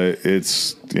 But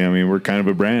it's, we're kind of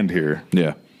a brand here.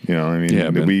 Yeah.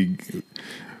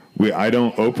 I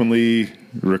don't openly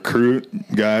recruit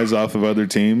guys off of other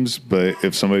teams, but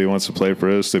if somebody wants to play for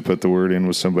us, they put the word in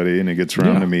with somebody and it gets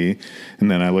around to me. And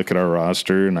then I look at our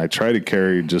roster and I try to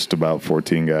carry just about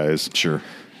 14 guys. Sure.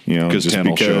 Just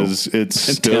because it's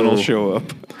still 10 will show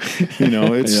up.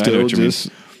 It's still just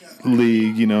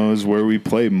league, is where we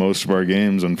play most of our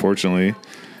games, unfortunately.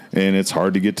 And it's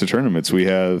hard to get to tournaments. You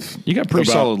got pretty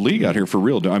solid league out here for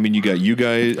real. You got you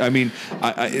guys.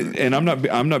 And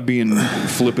I'm not being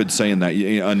flippant saying that.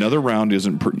 Another round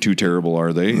isn't too terrible,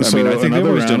 are they? I think they've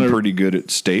always done pretty good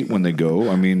at state when they go.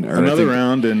 Another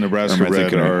round in Nebraska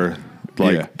Red are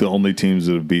the only teams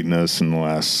that have beaten us in the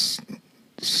last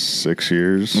 6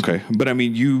 years. Okay, but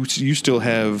you still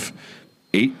have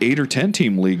 8 or 10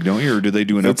 team league, don't you? Or do they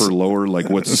do an upper lower? Like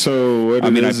what's so? What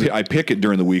I pick it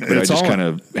during the week, but I just kind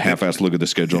of half-ass look at the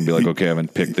schedule and be like, okay, I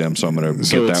haven't picked them, so I'm going to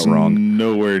get that wrong.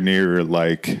 Nowhere near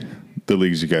like the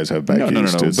leagues you guys have back east.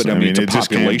 No. But I mean, it's a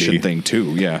population thing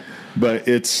too. Yeah, but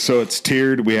it's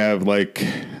tiered. We have like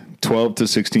 12 to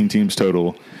 16 teams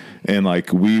total, and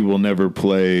like we will never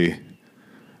play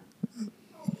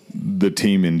the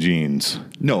team in jeans.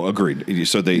 No, agreed.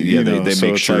 So they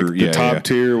make sure like the top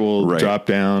tier will drop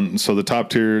down. So the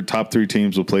top 3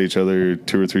 teams will play each other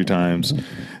 2 or 3 times,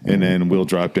 and then we'll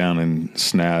drop down and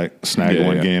snag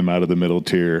one game out of the middle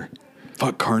tier.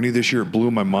 Fuck, Kearney this year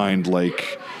blew my mind.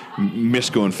 Like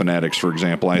Misco and Fanatics, for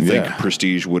example. I think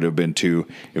Prestige would have been too.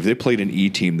 If they played an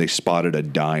E team, they spotted a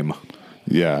dime.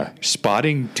 Yeah,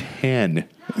 spotting 10.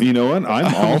 You know what?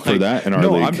 I'm all for that in our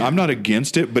league. I'm not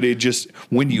against it, but it just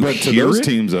when you hear to those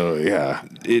teams, though,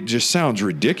 it just sounds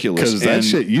ridiculous. Because that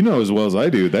shit, you know as well as I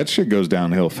do, that shit goes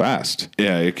downhill fast.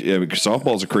 Yeah,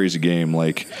 softball's a crazy game.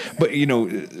 Like, but you know,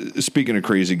 speaking of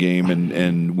crazy game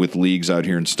and with leagues out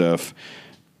here and stuff,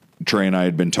 Trey and I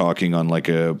had been talking on like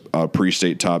a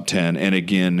pre-state top 10, and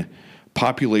again,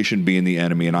 population being the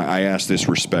enemy. And I ask this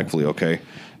respectfully, okay?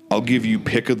 I'll give you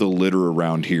pick of the litter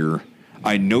around here.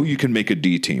 I know you can make a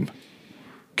D team.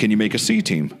 Can you make a C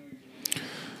team?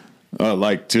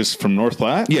 Like just from North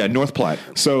Platte? Yeah, North Platte.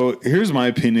 So here's my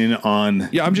opinion on.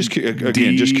 Yeah, I'm just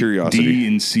just curiosity. D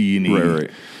and C and E. Right.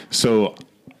 So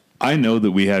I know that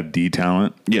we have D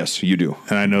talent. Yes, you do,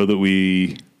 and I know that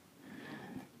we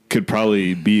could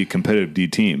probably be a competitive D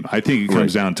team. I think it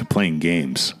comes down to playing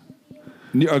games.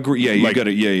 Yeah, agree. Yeah, you got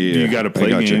to. You got to play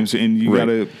games, and you got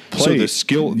to play. So the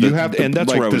skill, you have to, and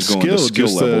that's where I was going. The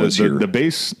skill level is here. The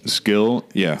base skill,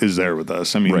 is there with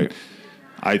us. I mean,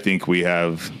 I think we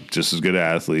have just as good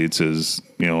athletes as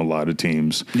a lot of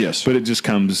teams. Yes, but it just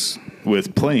comes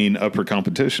with playing upper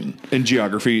competition. And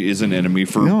geography is an enemy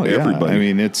for everybody. I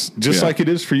mean, it's just like it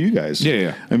is for you guys.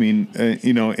 Yeah. I mean,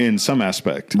 in some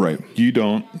aspect, right? You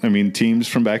don't. I mean, teams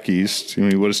from back east. I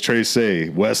mean, what does Trey say?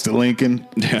 West of Lincoln.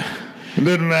 Yeah. It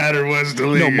doesn't matter what's the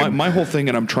league. No, my whole thing,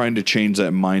 and I'm trying to change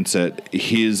that mindset,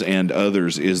 his and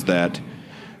others, is that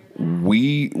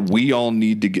we all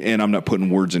need to, and I'm not putting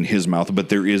words in his mouth, but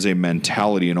there is a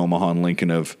mentality in Omaha and Lincoln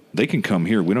of, they can come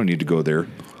here, we don't need to go there.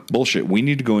 Bullshit. We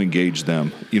need to go engage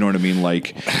them. You know what I mean?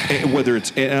 Like, whether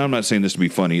it's, and I'm not saying this to be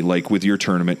funny, like with your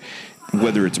tournament,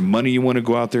 whether it's money you want to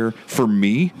go out there, for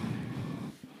me,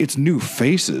 it's new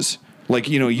faces. Like,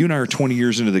 you and I are 20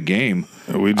 years into the game.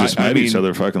 We just met each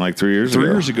other fucking like 3 years ago.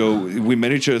 3 years ago. We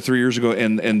met each other 3 years ago,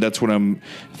 and that's what I'm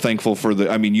thankful for.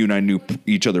 You and I knew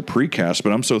each other precast,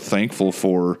 but I'm so thankful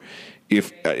for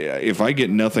if I get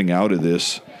nothing out of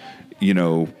this,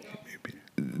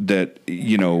 that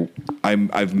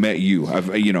I've met you.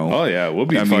 Oh yeah, we'll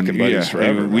be fucking buddies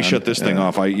forever. We shut this thing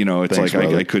off. It's Thanks, like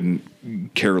brother. I couldn't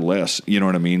care less. You know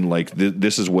what I mean? Like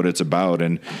this is what it's about,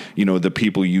 and the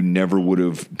people you never would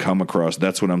have come across.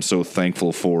 That's what I'm so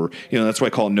thankful for. That's why I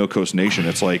call it No Coast Nation.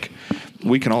 It's like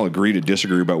we can all agree to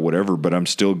disagree about whatever, but I'm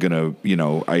still gonna,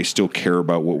 I still care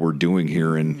about what we're doing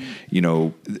here, and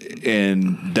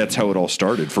and that's how it all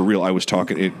started for real. We were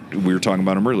talking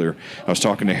about him earlier. I was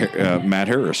talking to Matt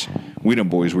Harris. We know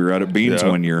boys. We were out at Beans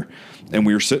one year, and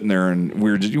we were sitting there, and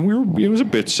we were. It was a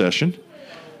bitch session,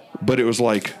 but it was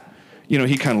like,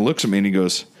 he kind of looks at me and he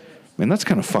goes, "Man, that's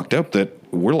kind of fucked up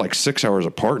that we're like 6 hours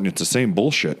apart and it's the same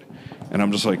bullshit." And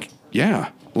I'm just like,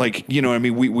 yeah. Like, I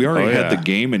mean, we already had the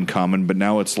game in common, but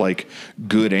now it's like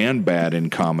good and bad in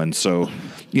common. So,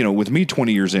 with me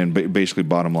 20 years in, basically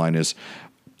bottom line is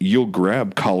you'll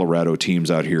grab Colorado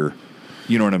teams out here.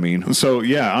 You know what I mean? So,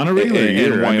 yeah, on a regular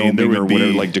year, in Wyoming or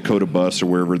whatever, like Dakota Bus or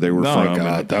wherever they were from. Oh,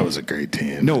 God, that was a great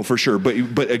team. No, for sure.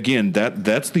 But again,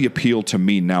 that's the appeal to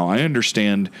me now. I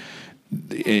understand,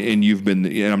 and you've been,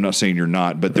 and I'm not saying you're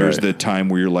not, but there's the time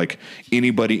where you're like,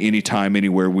 anybody, anytime,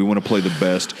 anywhere, we want to play the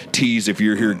best. Tease, if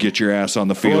you're here, get your ass on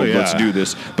the field. Let's do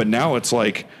this. But now it's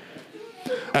like,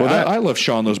 I love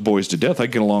Sean, those boys to death. I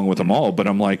get along with them all, but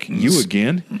I'm like, you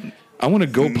again? I want to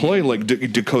go play like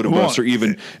Dakota Bus or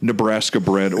even Nebraska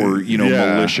bred or,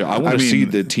 Militia. I want to see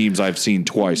the teams I've seen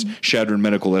twice. Shadron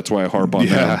Medical, that's why I harp on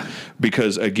them.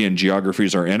 Because, again, geography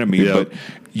is our enemy. But,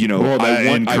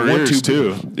 I want to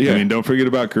too. Yeah. I mean, don't forget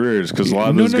about careers, because a lot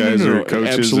of those guys are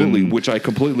coaches. Absolutely, which I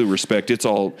completely respect. It's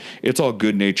all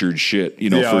good-natured shit,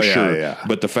 for sure. Yeah.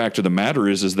 But the fact of the matter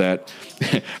is that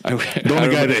the only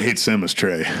guy that hates them is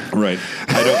Trey. Right.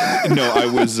 I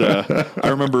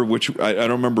don't remember I don't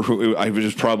remember who. It I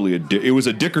was probably it was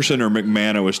a Dickerson or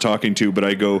McMahon I was talking to, but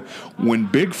I go, when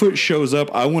Bigfoot shows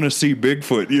up, I want to see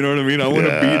Bigfoot. You know what I mean? I want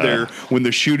to be there when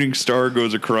the shooting star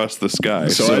goes across the sky.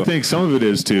 So I think some of it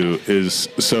is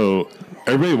so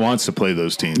everybody wants to play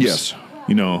those teams. Yes.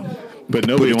 You know, but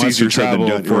nobody wants to travel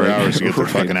 4 hours to get their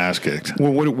fucking ass kicked.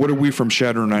 Well, what are we from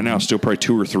Shattern right now? Still probably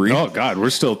 2 or 3? Oh, God,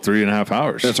 we're still 3.5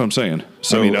 hours. That's what I'm saying.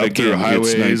 So, I mean, up through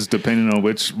highways, depending on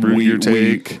which route you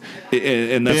take.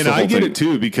 And that's the whole I get thing. it,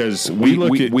 too, because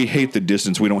we hate the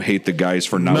distance. We don't hate the guys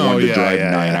for not wanting to drive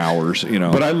 9 hours, you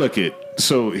know. But I look at,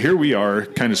 so here we are,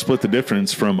 kind of split the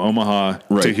difference from Omaha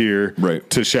to here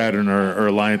to Shattern or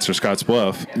Alliance or Scotts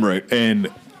Bluff. Right. And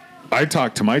I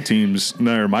talk to my teams,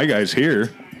 or my guys here.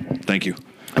 Thank you.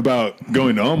 About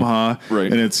going to Omaha,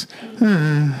 and it's,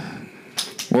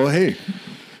 well, hey,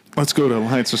 let's go to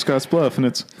Alliance or Scotts Bluff, and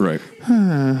it's,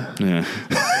 yeah.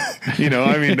 You know,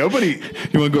 I mean, nobody.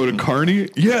 You want to go to Kearney?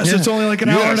 Yes, it's only like an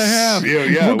hour and a half.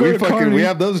 Yeah, we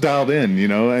have those dialed in, you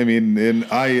know. I mean, and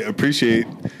I appreciate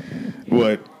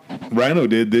what Rhino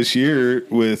did this year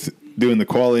with doing the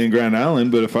quali in Grand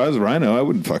Island, but if I was Rhino, I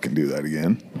wouldn't fucking do that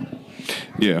again.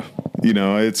 Yeah. You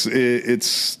know, it's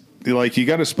like you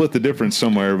got to split the difference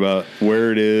somewhere about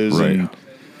where it is, and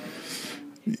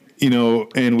you know,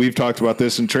 and we've talked about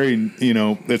this in Trey. You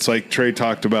know, it's like Trey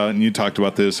talked about, and you talked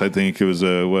about this. I think it was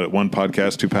one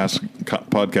podcast, 2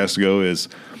 podcasts ago. Is,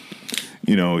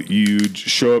 you know, you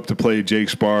show up to play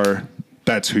Jake's Bar.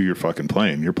 That's who you're fucking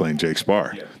playing. You're playing Jake's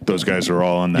Bar. Yeah. Those guys are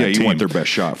all on that team. Yeah, you want their best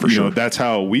shot for sure. Know, that's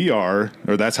how we are,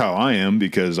 or that's how I am,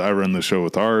 because I run the show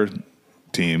with our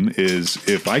team. Is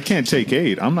if I can't take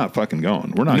 8, I'm not fucking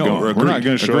going. We're not going. Agreed. We're not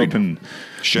going to show up and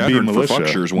Shattern be for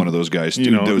Fuckshire is one of those guys.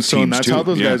 You know, those so teams that's too. how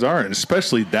those guys are, and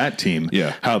especially that team.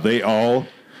 Yeah, how they all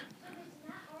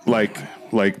like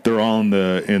they're all in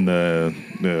the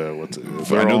what's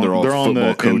it? I know they're all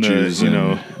football coaches. You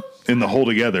know, in the hole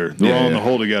together. They're all in the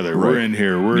hole together. Right. We're in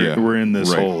here. We're in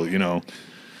this hole. You know.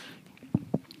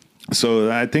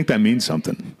 So I think that means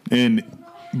something,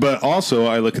 but also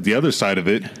I look at the other side of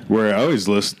it, where I always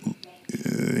list,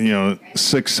 you know,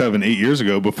 6, 7, 8 years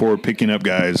ago, before picking up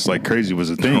guys like crazy was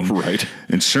a thing, right?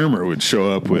 And Shermer would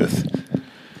show up with.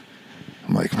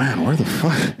 I'm like, man, where the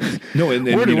fuck? No, and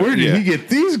where did he get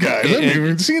these guys? I haven't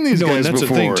even seen these guys and that's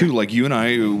before. the thing too. Like you and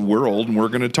I, we're old, and we're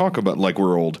going to talk about like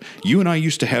we're old. You and I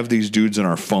used to have these dudes in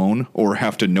our phone, or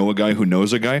have to know a guy who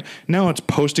knows a guy. Now it's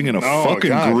posting in a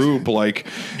fucking group like,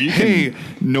 "Hey,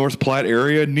 North Platte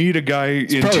area, need a guy in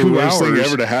 2 hours." Probably the worst thing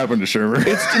ever to happen to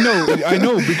Shermer. I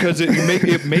know, because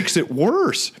it makes it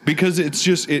worse, because it's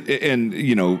just and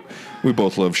you know. We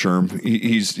both love Sherm.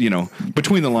 He's, you know,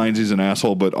 between the lines, he's an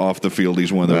asshole, but off the field,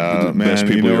 he's one of the best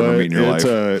people you ever meet in your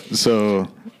life. So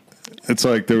it's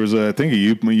like there was I think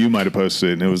you might have posted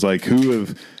it, and it was like, who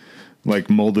have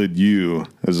like molded you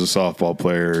as a softball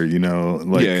player, you know,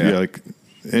 like, like,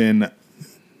 and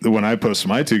when I posted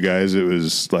my 2 guys, it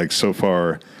was like, so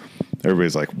far,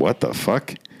 everybody's like, what the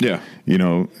fuck? Yeah. You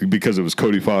know, because it was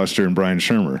Cody Foster and Brian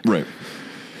Shermer. Right.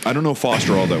 I don't know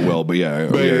Foster all that well, but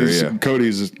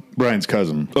Cody's Brian's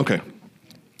cousin. Okay.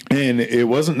 And it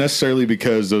wasn't necessarily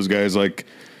because those guys like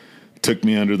took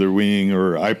me under their wing,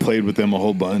 or I played with them a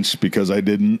whole bunch, because I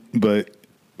didn't. But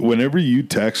whenever you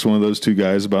text one of those 2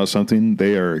 guys about something,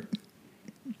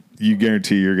 you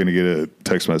guarantee you're going to get a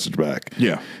text message back.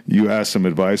 Yeah. You ask them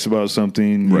advice about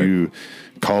something. Right. You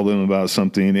call them about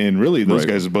something, and really those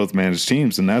guys have both managed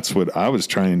teams, and that's what I was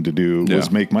trying to do, was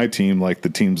make my team like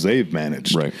the teams they've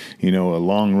managed. Right. You know, a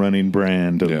long running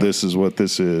brand of this is what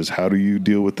this is. How do you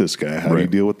deal with this guy? How do you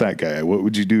deal with that guy? What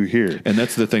would you do here? And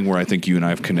that's the thing where I think you and I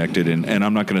have connected, and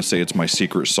I'm not going to say it's my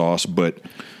secret sauce, but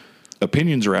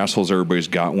opinions are assholes. Everybody's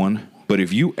got one. But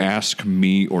if you ask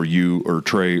me or you or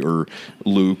Trey or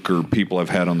Luke or people I've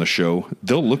had on the show,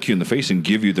 they'll look you in the face and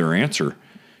give you their answer.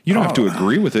 You don't have to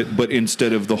agree with it, but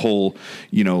instead of the whole,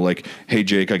 you know, like, hey,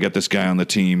 Jake, I got this guy on the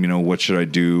team, you know, what should I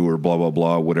do, or blah, blah,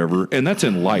 blah, whatever. And that's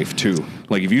in life, too.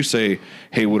 Like, if you say,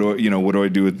 hey, what do I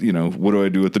do with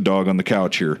the dog on the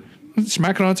couch here?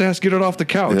 Smack it on its ass, get it off the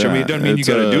couch. Yeah, I mean, it doesn't mean you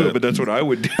got to do it, but that's what I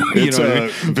would do. It's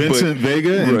Vincent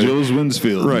Vega and Jules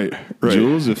Winsfield. Right.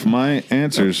 Jules, if my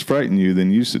answers frighten you,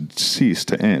 then you should cease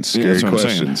to answer scary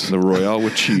questions. The Royale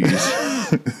with cheese.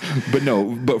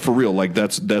 But for real, like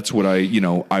that's what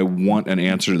I want an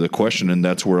answer to the question, and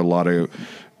that's where a lot of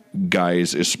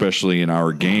guys, especially in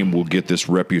our game, will get this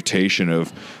reputation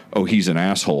of, oh, he's an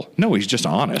asshole. No, he's just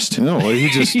honest. No, he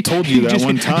just told you that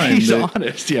one time. He's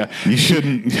honest, yeah. You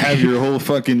shouldn't have your whole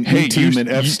fucking team in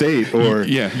F State, or...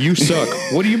 Yeah, you suck.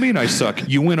 What do you mean I suck?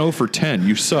 You went 0 for 10.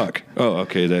 You suck. Oh,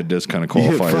 okay, that does kind of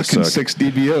qualify as suck. 6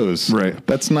 DBOs. Right.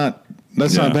 That's not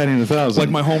That's not batting 1,000. Like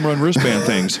my home run wristband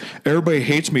things. Everybody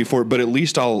hates me for it, but at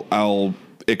least I'll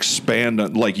expand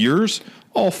on, like yours,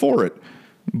 all for it.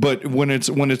 But when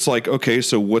it's like, okay,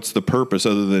 so what's the purpose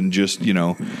other than just,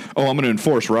 I'm going to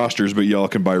enforce rosters, but y'all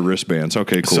can buy wristbands.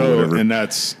 Okay, cool, so, whatever. And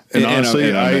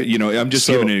honestly, I'm just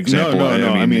giving an example. No.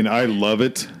 I mean, I love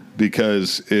it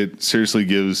because it seriously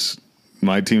gives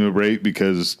my team a break,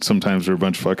 because sometimes we're a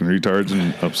bunch of fucking retards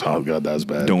and oh god, that was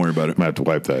bad. Don't worry about it. I might have to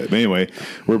wipe that. But anyway,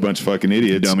 we're a bunch of fucking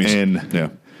idiots. Dummies.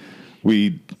 And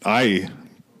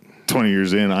 20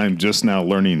 years in, I'm just now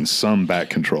learning some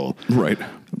bat control. Right.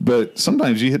 But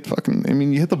sometimes you hit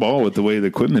the ball with the way the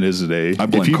equipment is today. I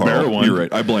blame Carl. You're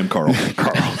right. I blame Carl.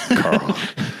 Carl.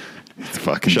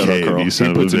 Fucking Shout out Carl. He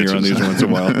puts in here on these once in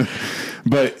a while.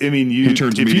 But I mean, he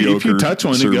turns mediocre, if you touch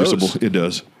one, serviceable. It goes. It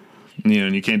does.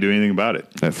 And you can't do anything about it.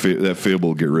 That fib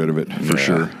will get rid of it for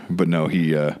sure. But no,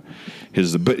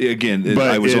 but again,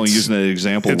 I was only using that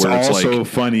example where it's also like,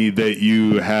 funny that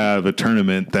you have a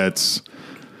tournament that's,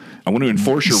 I want to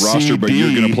enforce your roster, but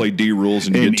you're going to play D rules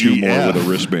and you get 2 more with a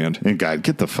wristband. And God,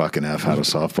 get the fucking F out of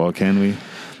softball, can we?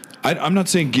 I'm not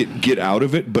saying get out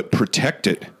of it, but protect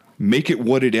it. Make it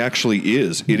what it actually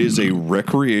is. It is a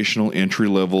recreational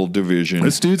entry-level division.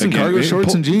 It's dudes in cargo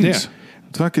shorts and jeans. Yeah.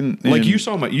 Fucking, like you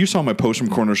saw my post from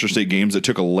Cornhusker State games that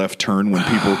took a left turn when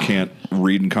people can't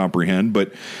read and comprehend.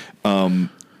 But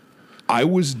I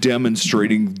was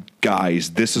demonstrating,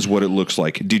 guys, this is what it looks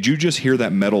like. Did you just hear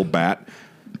that metal bat?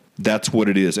 That's what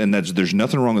it is, and there's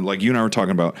nothing wrong with, like you and I were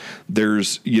talking about.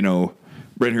 There's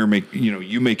right here,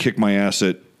 you may kick my ass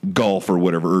at golf or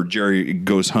whatever, or Jerry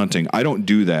goes hunting. I don't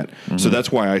do that, so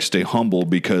that's why I stay humble,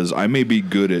 because I may be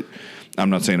good at. I'm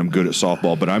not saying I'm good at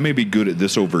softball, but I may be good at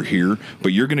this over here,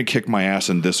 but you're going to kick my ass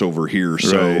in this over here.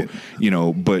 So,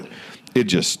 but it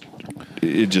just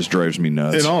drives me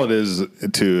nuts. And all it is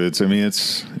too,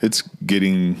 it's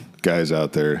getting guys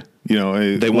out there.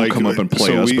 They won't come up and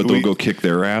play us, but they'll go kick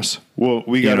their ass. Well,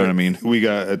 we know what I mean? We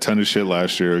got a ton of shit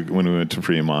last year when we went to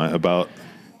Fremont about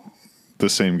the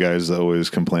same guys that always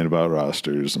complain about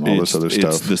rosters and all this other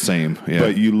stuff. It's the same. Yeah.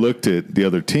 But you looked at the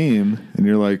other team and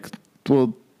you're like,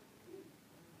 well,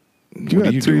 you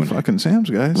had 3 fucking Sam's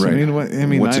guys. Right.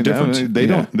 What's the difference?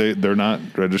 They're not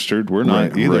registered. We're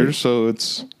not either. Right. So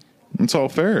it's all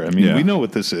fair. We know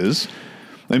what this is.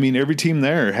 Every team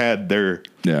there had their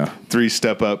 3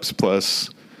 step ups plus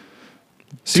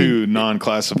 2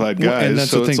 non-classified guys. Well, and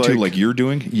that's the thing too, like you're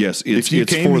doing. Yes, if you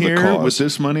came for the cause with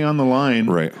this money on the line,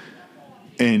 right,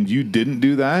 and you didn't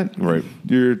do that, right,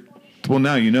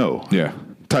 now you know. Yeah.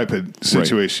 Type of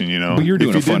situation, But you're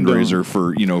doing a fundraiser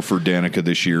for Danica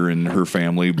this year and her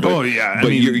family. But,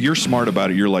 you're smart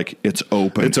about it. You're like, it's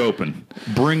open. It's open.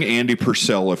 Bring Andy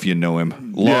Purcell if you know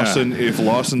him. Lawson, if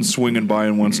Lawson's swinging by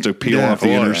and wants to peel off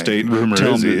the interstate,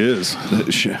 tell him he is.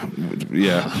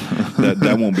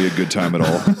 That won't be a good time at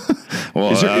all.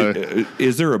 Well,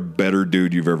 is there a better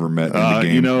dude you've ever met in the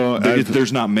game?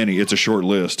 There's not many. It's a short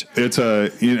list. It's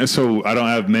so I don't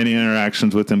have many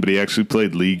interactions with him, but he actually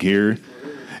played league here.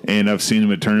 And I've seen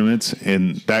him at tournaments,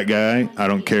 and that guy, I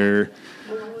don't care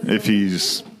if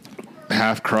he's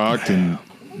half crocked and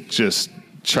just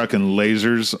chucking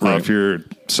lasers off your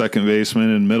second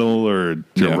baseman in middle or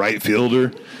your right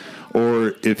fielder,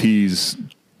 or if he's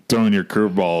throwing your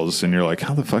curveballs and you're like,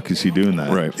 how the fuck is he doing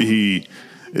that? Right. He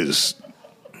is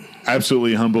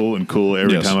absolutely humble and cool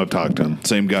every time I've talked to him.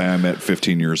 Same guy I met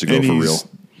 15 years ago, and for real.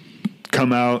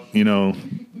 Come out,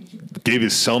 gave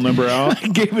his cell number out.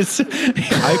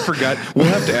 I forgot. We'll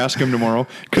have to ask him tomorrow,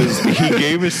 because he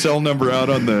gave his cell number out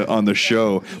on the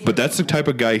show. But that's the type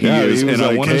of guy he is. And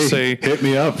I want to say, hit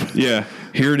me up. Yeah,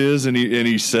 here it is. And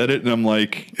he said it, and I'm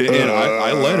like, and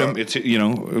I let him. It's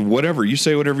whatever you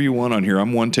say, whatever you want on here.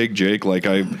 I'm one take Jake. Like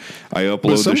I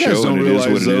upload the show, and it is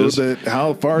what it is. That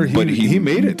how far he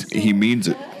made it. He means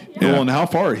it. Yeah. Well, and how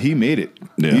far he made it.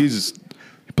 Yeah. He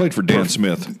played for Dan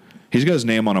Smith. He's got his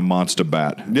name on a monster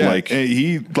bat. Yeah,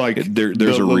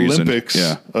 there's a reason. Olympics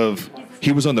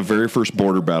he was on the very first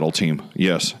border battle team.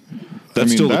 Yes,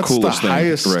 that's still the coolest thing.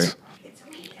 Highest, right?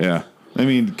 Yeah,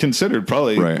 considered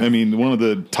probably. Right. One of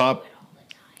the top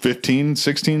 15,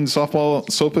 16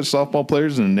 softball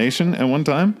players in the nation at one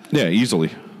time. Yeah, easily.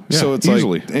 Yeah, so it's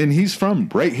easily, and he's from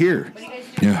right here.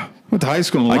 Yeah. Went to high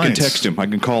school in Alliance. I can text him. I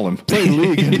can call him. Played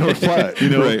league in North Platte.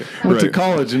 Went to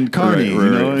college in Kearney.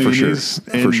 For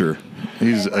sure.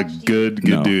 He's a good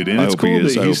dude. And it's cool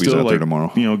that he's still out there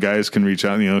tomorrow. Guys can reach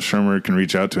out. Shermer can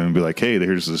reach out to him and be like, hey,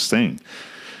 here's this thing.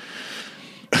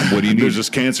 What do you need? There's this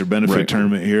cancer benefit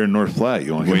tournament here in North Platte.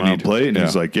 You want to come out and play? And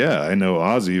he's like, yeah, I know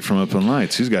Ozzy from Up in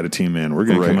Lights. He's got a team in. We're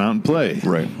going to come out and play.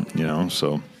 Right.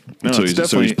 So No, so, it's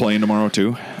so he's playing tomorrow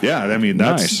too? Yeah, I mean,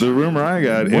 that's nice. the rumor I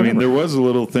got. I mean, there was a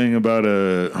little thing about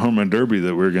a home run derby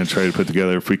that we were going to try to put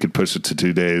together if we could push it to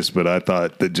 2 days, but I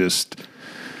thought that just...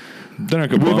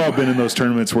 We've all been in those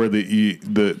tournaments where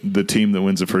the team that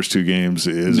wins the first 2 games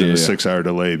is in a 6-hour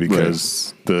delay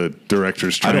because the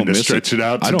director's trying to stretch it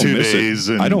out to 2 days.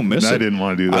 I don't miss it. I didn't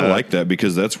want to do that. I like that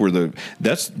because that's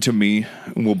to me,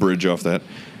 we'll bridge off that.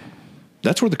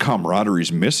 That's where the camaraderie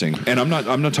is missing. And I'm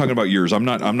not talking about yours. I'm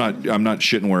not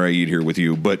shitting where I eat here with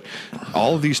you, but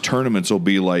all of these tournaments will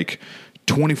be like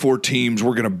 24 teams.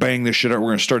 We're going to bang this shit out. We're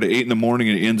going to start at 8 a.m. and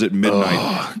it ends at midnight.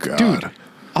 Oh, God. Dude.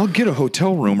 I'll get a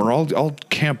hotel room, or I'll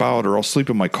camp out, or I'll sleep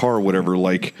in my car, or whatever.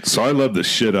 Like, so I love the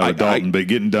shit out of Dalton, but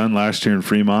getting done last year in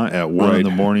Fremont at 1 in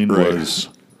the morning was.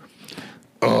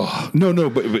 Oh no!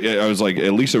 But I was like,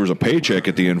 at least there was a paycheck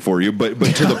at the end for you. But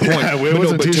to the point, it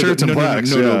wasn't t-shirts and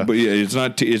plaques. No, but it's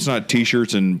not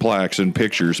t-shirts and plaques and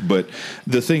pictures. But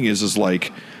the thing is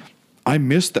like, I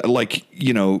miss that. Like,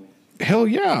 hell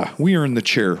yeah, we are in the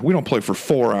chair. We don't play for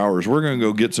 4 hours. We're going to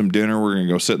go get some dinner. We're going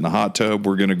to go sit in the hot tub.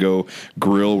 We're going to go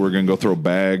grill. We're going to go throw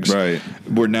bags. Right.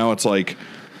 Where now it's like,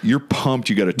 you're pumped.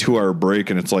 You got a 2-hour break,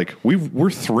 and it's like we're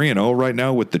 3-0 right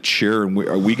now with the chair, and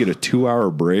we get a 2-hour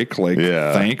break. Like,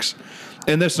 thanks.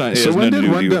 And that's not. So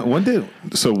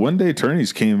one day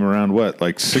tourneys came around what,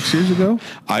 like 6 years ago?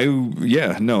 I'm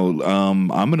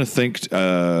gonna think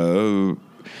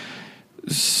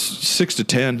 6 to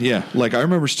 10, yeah. Like I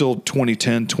remember still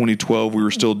 2010, 2012. We were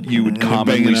still, you would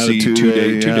commonly see 2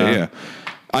 day. Yeah.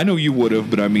 I know you would have,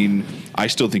 but I mean, I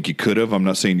still think you could have. I'm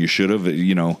not saying you should have.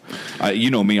 You know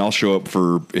me. I'll show up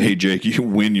for, hey Jake, you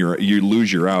win, you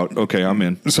lose, you're out. Okay, I'm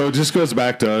in. So it just goes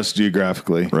back to us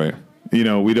geographically, right?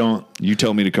 We don't. You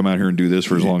tell me to come out here and do this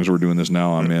for as long as we're doing this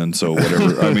now, I'm in. So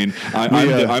whatever. I mean,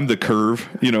 I'm the curve.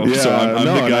 So I'm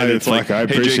the guy that's like, I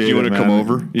hey Jake, you want to come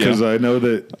over? Because I know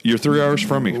that you're 3 hours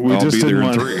from me. I'll be there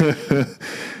in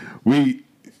 3.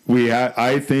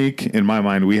 I think in my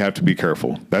mind we have to be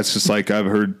careful. That's just like I've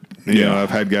heard. I've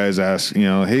had guys ask,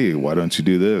 hey, why don't you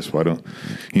do this? Why don't,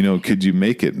 could you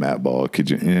make it Matt Ball?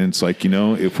 Could you? And it's like,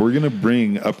 if we're going to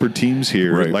bring upper teams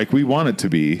here, like we want it to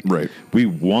be, right? We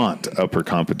want upper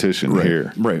competition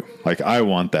here, right? Like I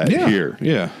want that here.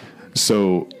 Yeah.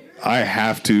 So I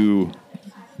have to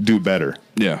do better.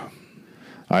 Yeah.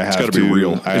 It's got to be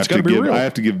real. It's got to be real. I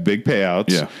have to give big payouts.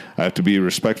 Yeah. I have to be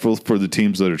respectful for the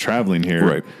teams that are traveling here.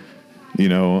 Right.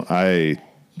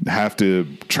 I have to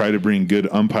try to bring good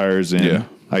umpires in. Yeah.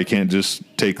 I can't just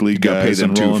take league guys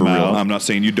and roll them out. I'm not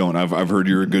saying you don't. I've heard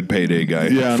you're a good payday guy.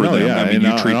 Yeah, for them. Yeah. I mean,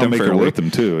 you treat them fairly. Make it worth them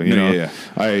too.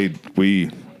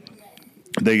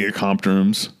 They get comped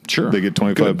rooms. Sure. They get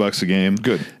 $25 a game.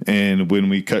 Good. And when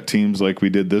we cut teams like we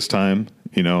did this time,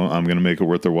 I'm going to make it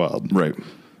worth their while. Right.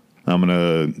 I'm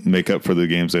going to make up for the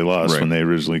games they lost when they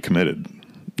originally committed.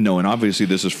 No, and obviously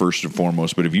this is first and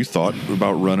foremost, but have you thought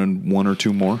about running 1 or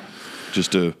 2 more?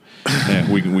 Just to,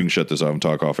 we can shut this off and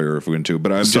talk off air if we want to.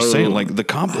 But I'm just saying, like,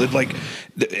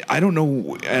 I don't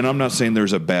know, and I'm not saying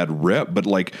there's a bad rep, but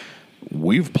like,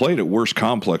 we've played at worse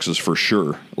complexes for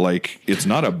sure. Like, it's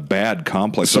not a bad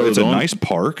complex. So it's a nice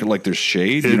park. Like, there's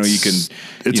shade. You can.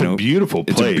 It's a beautiful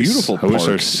place. It's a beautiful park. I wish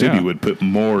our city would put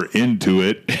more into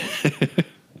it.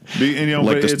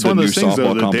 Like it's one of those things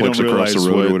though, that they don't realize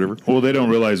or whatever. Well, they don't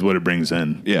realize what it brings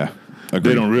in. Yeah, agreed.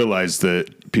 They don't realize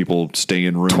that people stay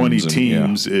in rooms. 20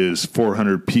 teams is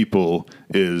 400 people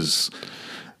is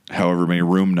however many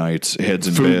room nights, heads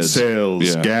and food beds,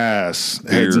 sales, gas,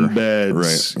 beer, heads and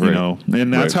beds. Right.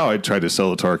 And that's how I try to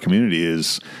sell it to our community.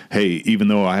 Is hey, even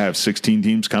though I have 16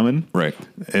 teams coming, right,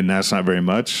 and that's not very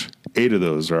much. 8 of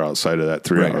those are outside of that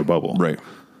 3-hour bubble, right.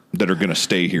 That are going to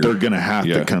stay here. They're going to have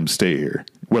to come stay here,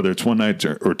 whether it's one night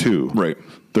or 2. Right.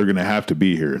 They're going to have to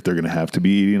be here. They're going to have to be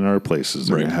eating in our places.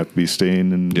 They're going to have to be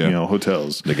staying in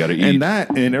hotels. They got to eat.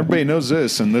 And everybody knows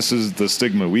this, and this is the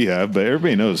stigma we have. But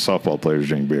everybody knows softball players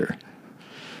drink beer.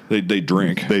 They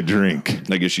drink. They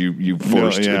drink. I guess you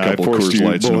forced a couple of Coors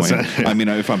Lights in my hand. I mean,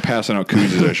 if I'm passing out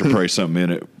koozies, I should probably something in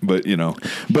it. But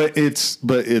But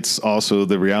it's also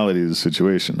the reality of the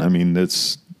situation. I mean,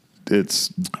 it's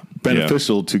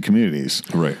beneficial to communities.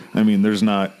 Right. I mean, there's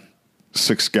not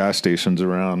 6 gas stations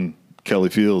around Kelly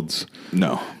Fields.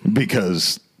 No.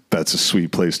 Because that's a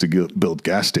sweet place to build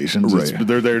gas stations. Right.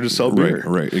 They're there to sell beer.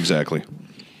 Right, exactly.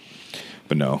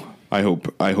 But no, I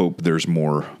hope there's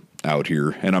more out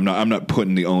here. And I'm not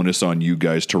putting the onus on you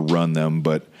guys to run them,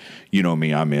 but you know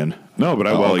me, I'm in. No, but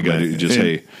all you got to do just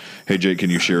hey Jake, can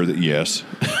you share that? Yes.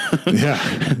 Yeah.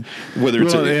 Whether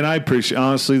it's and I appreciate,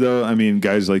 honestly though, I mean,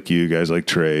 guys like you, guys like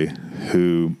Trey,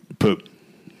 who put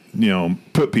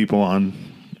people on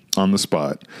on the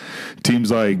spot.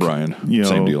 Teams like Brian, you know,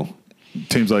 same deal.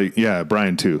 Teams like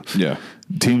Brian too. Yeah.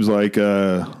 Teams like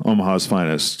Omaha's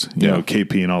Finest, you know,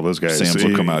 KP and all those guys. Sam's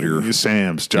will come out here.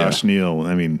 Sam's, Josh Neal.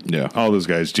 I mean, all those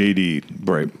guys. JD,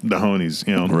 right? The Honies,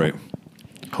 you know, right?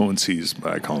 Hohensies,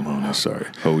 I call them Honies. Sorry,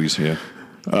 Hoies. Yeah.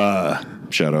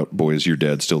 Shout out, boys. Your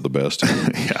dad's still the best.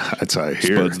 Yeah, that's how I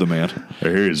hear. Spud's the man. I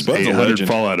hear his Spud's 800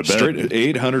 fall out of bed. Straight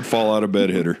 800 fall out of bed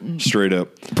hitter. Straight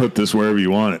up. Put this wherever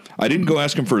you want it. I didn't go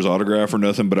ask him for his autograph or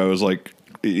nothing, but I was like,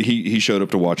 he showed up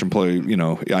to watch him play. You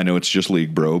know, I know it's just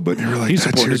league, bro, but like, he's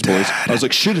supporting his boys. dad. I was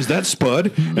like, shit, is that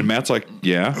Spud? And Matt's like,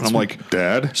 yeah. And I'm like,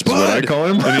 Dad? Spud. Is what I call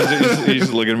him? And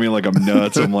he's looking at me like I'm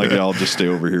nuts. I'm like, I'll just stay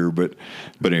over here. But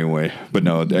anyway, but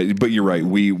no, but you're right.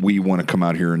 We want to come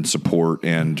out here and support,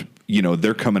 and you know,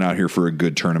 they're coming out here for a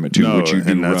good tournament too, which you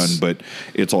do run, but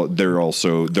it's all, their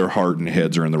heart and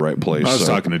heads are in the right place. I was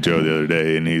talking to Joe the other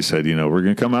day, and he said, you know, we're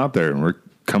going to come out there and we're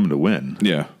coming to win.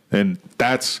 Yeah. And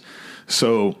that's,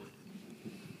 so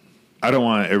I don't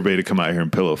want everybody to come out here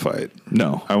and pillow fight.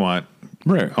 No. I want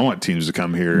teams to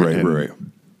come here. Right.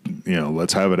 You know,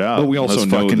 let's have it out. But we also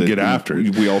let's know fucking that get after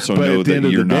it. We also but know that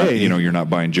you're not, day, you know, you're not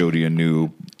buying Jody a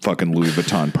new fucking Louis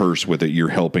Vuitton purse with it. You're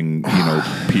helping, you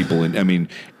know, people. And I mean,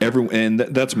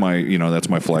 that's my, you know, that's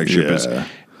my flagship is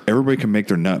everybody can make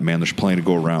their nut, man. There's plenty to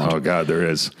go around. Oh God, there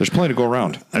is. There's plenty to go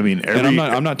around. I mean, and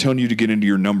I'm not telling you to get into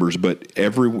your numbers, but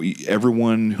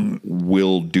everyone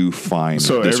will do fine.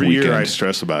 So this every weekend. year I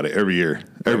stress about it. Every year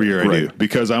I do,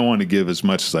 because I want to give as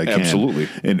much as I can. Absolutely.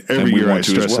 And every year I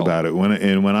stress about it.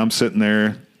 When I'm sitting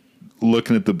there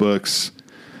looking at the books,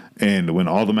 and when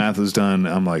all the math is done,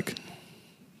 I'm like,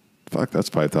 fuck, that's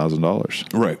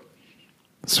 $5,000. Right.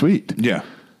 Sweet. Yeah.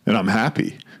 And I'm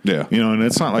happy. Yeah. You know, and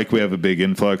it's not like we have a big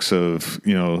influx of,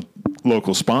 you know,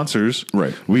 local sponsors.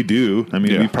 Right. We do. I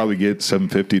mean, we probably get $750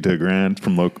 to $1,000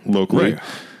 from locally. Right.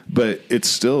 But it's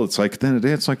still, it's like, at the end of the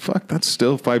day, it's like, fuck, that's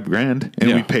still $5,000.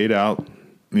 And we paid out,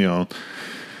 you know,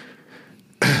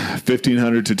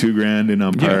 $1,500 to $2,000 in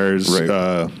umpires.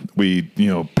 Yeah. Right. We, you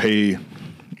know, pay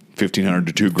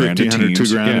 $1,500 to $2,000 to teams.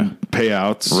 $2,000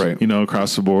 payouts, right? You know,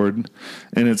 across the board,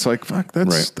 and it's like, fuck,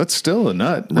 that's still a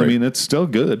nut. Right. I mean, it's still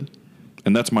good,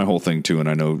 and that's my whole thing too. And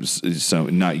I know, so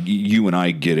not you and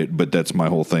I get it, but that's my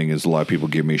whole thing. Is a lot of people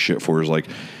give me shit for is like,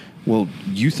 well,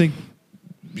 you think,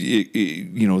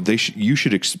 you know, you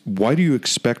should. Why do you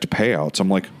expect payouts? I'm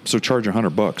like, so charge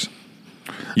 $100.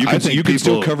 You can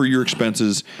still cover your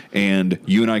expenses, and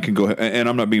you and I can go. And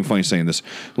I'm not being funny saying this.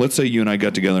 Let's say you and I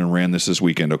got together and ran this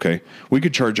weekend. Okay, we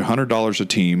could charge $100 a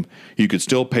team. You could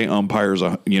still pay umpires,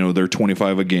 you know, they're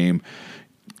 $25 a game.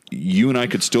 You and I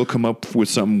could still come up with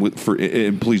something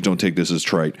and please don't take this as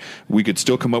trite. We could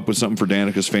still come up with something for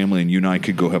Danica's family, and you and I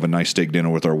could go have a nice steak dinner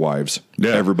with our wives.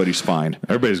 Yeah. Everybody's fine.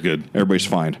 Everybody's good. Everybody's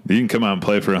fine. You can come out and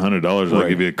play for $100. I'll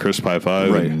give you a crisp high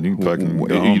five. Right. And you can fucking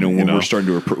go home, you know, when we're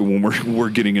starting to, when we're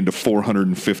getting into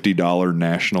 $450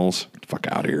 nationals, fuck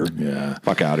out of here. Yeah.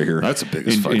 Fuck out of here. That's the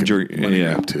biggest fucking money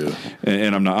grab too.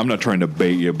 And I'm not trying to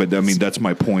bait you, but I mean, that's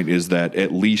my point is that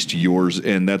at least yours,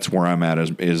 and that's where I'm at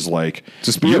is like,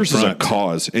 just be yours is a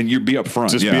cause, and you be up front.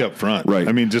 Just be up front. Right.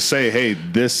 I mean, just say, hey,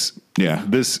 this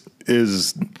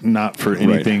is not for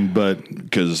anything, but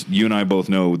because you and I both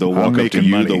know they'll walk up to you,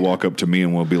 money. They'll walk up to me,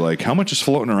 and we'll be like, how much is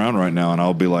floating around right now? And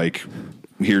I'll be like,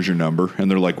 here's your number.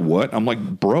 And they're like, what? I'm like,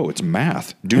 bro, it's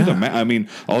math. Do the math. I mean,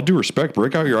 all due respect,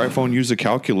 break out your iPhone, use a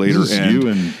calculator, this and you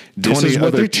and this is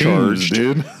what they charged.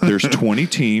 Dude. There's 20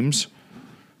 teams.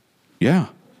 Yeah.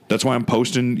 That's why I'm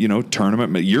posting, you know,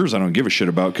 tournament. Yours I don't give a shit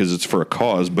about because it's for a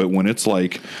cause. But when it's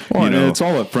like, well, you know, it's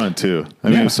all up front too. I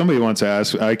mean, if somebody wants to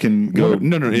ask, I can go.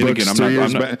 No. And again,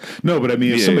 I'm not. No, but I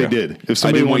mean, if somebody did, if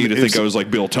somebody I didn't want you to think I was like,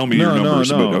 Bill, tell me your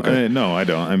numbers. No, but, okay. No, I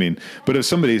don't. I mean, but if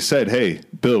somebody said, hey,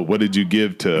 Bill, what did you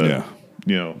give to,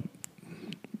 you know,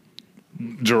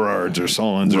 Gerard's or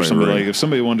Solon's or somebody like, if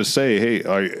somebody wanted to say, hey,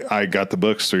 I got the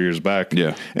books 3 years back,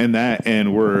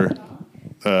 and we're.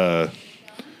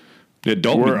 Yeah,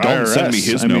 don't send me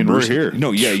his numbers. We're here.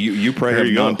 No, you probably have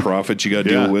nonprofits you got to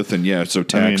deal with, and so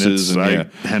taxes. I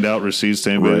hand out receipts to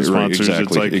anybody sponsors. Exactly,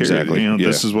 it's like, here, you know,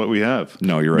 this is what we have.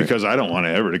 No, you're right. Because I don't want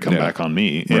it ever to come back on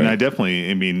me, and I definitely,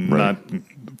 I mean, not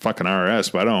fucking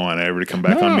IRS, but I don't want it ever to come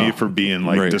back on me for being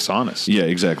like dishonest. Yeah,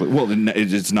 exactly. Well,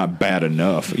 it's not bad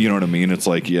enough. You know what I mean? It's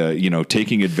like, you know,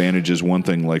 taking advantage is one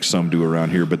thing, like some do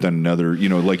around here, but then another, you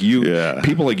know, like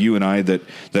people like you and I that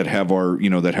have our,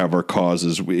 you know, that have our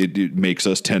causes. It makes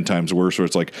us 10 times worse. Where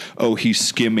it's like, oh, he's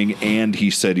skimming, and he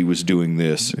said he was doing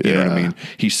this. You know what I mean?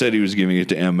 He said he was giving it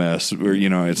to MS, or you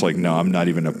know, it's like, no, I'm not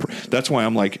even that's why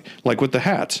I'm like with the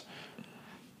hats.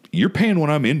 you're paying when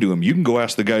I'm into them. You can go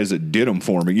ask the guys that did them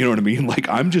for me. You know what I mean? Like,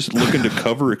 I'm just looking to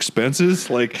cover expenses.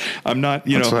 Like, I'm not,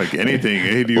 It's like anything.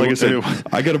 Hey, like I said,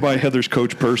 I got to buy Heather's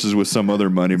Coach purses with some other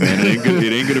money, man.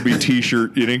 It ain't gonna be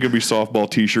T-shirt. It ain't gonna be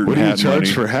softball T-shirt. What do and you hat charge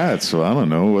money. for hats? Well, I don't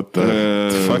know what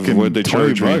the fucking what they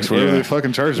charge me. $20. Whatever they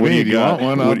fucking charge What me. do you got?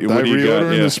 Want one? What do you reorder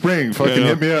got? in the spring. Fucking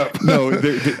hit me up. No,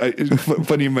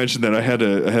 funny you mentioned that. I had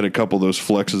a couple of those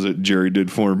flexes that Jerry did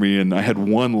for me, and I had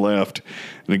one left.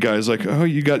 And the guy's like, "Oh,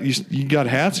 you got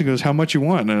hats?" He goes, "How much you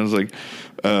want?" And I was like,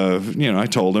 I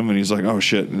told him, and he's like, "Oh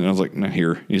shit!" And I was like, "No,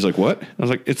 here." He's like, "What?" I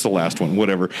was like, "It's the last one,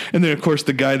 whatever." And then of course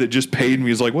the guy that just paid me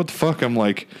is like, "What the fuck?" I'm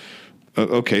like,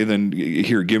 "Okay, then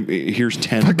here's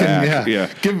 10 fucking, back,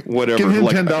 whatever." Give him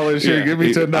 $10 here. Give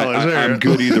me $10 there. I'm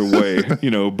good either way,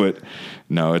 but.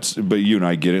 No, but you and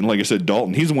I get it. And like I said,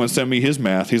 Dalton, he's the one that sent me his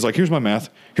math. He's like, "Here's my math.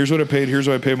 Here's what I paid. Here's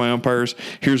what I paid my umpires.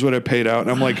 Here's what I paid out." And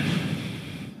I'm like,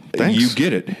 thanks. You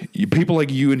get it. People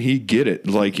like you and he get it.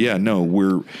 Like, yeah, no,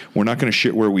 we're not going to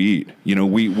shit where we eat.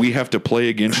 We have to play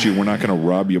against you. We're not going to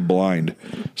rob you blind.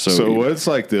 So it's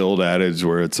like the old adage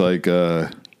where it's like, so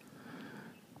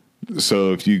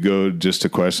if you go just to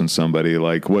question somebody,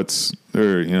 like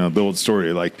the old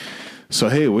story, like, so,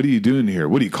 hey, what are you doing here?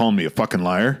 What are you calling me, a fucking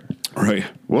liar? Right.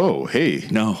 Whoa, hey.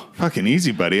 No. Fucking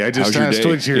easy, buddy. I just How's asked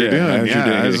what you're doing. How's your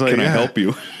day? I was like, can I help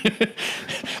you?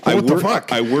 What the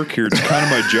fuck? I work here. It's kind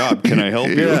of my job. Can I help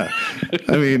you? Yeah.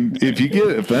 I mean, if you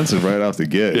get offensive right off the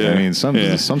get, I mean,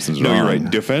 something's wrong. No, you're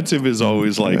right. Defensive is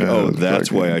always like,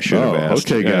 that's why I should have asked.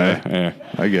 Okay, guy.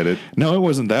 I get it. No, it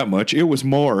wasn't that much. It was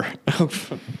more.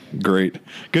 Great.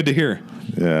 Good to hear.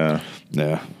 Yeah.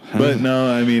 Yeah. But no,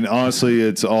 I mean, honestly,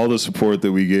 it's all the support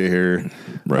that we get here.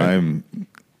 Right.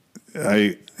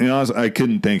 I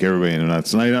couldn't thank everybody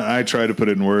enough. And I try to put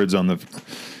it in words on the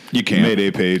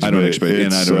Mayday page. I don't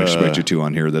expect you to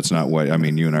on here. That's not what I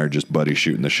mean. You and I are just buddies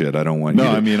shooting the shit. I don't want. No, you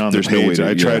to, I mean on the page.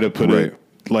 I try to put it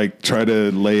try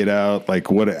to lay it out like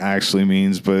what it actually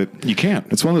means, but you can't.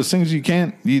 It's one of those things you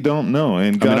don't know.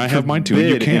 And God, I have mine too. And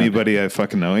you can't. Anybody I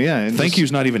fucking know. Yeah. Thank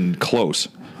you's not even close.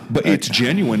 But it's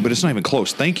genuine, but it's not even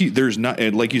close. Thank you. There's not,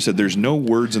 like you said, there's no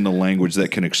words in the language that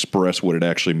can express what it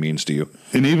actually means to you.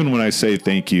 And even when I say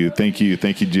thank you, Jake, thank you,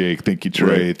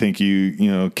 Trey, thank you,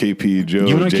 KP, Joe,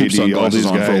 you and I JD, keep sunglasses all these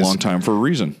on guys, for a long time for a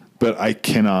reason. But I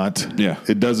cannot. Yeah.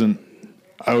 It doesn't.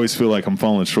 I always feel like I'm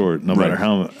falling short, no matter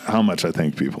how much I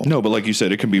thank people. No, but like you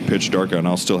said, it can be pitch dark, and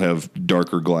I'll still have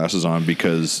darker glasses on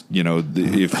because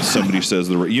if somebody says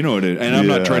the right, and I'm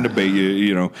not trying to bait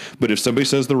you, but if somebody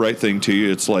says the right thing to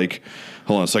you, it's like,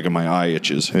 hold on a second, my eye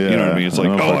itches. You know what I mean? It's like,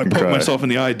 I poked myself in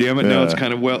the eye. Damn it! Now it's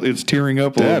kind of it's tearing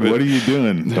up a little bit. What are you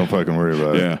doing? Don't fucking worry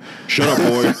about it. Yeah, shut up,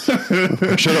 boy.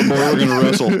 Shut up, boy. We're gonna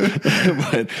wrestle.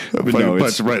 but no,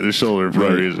 punch right in the shoulder,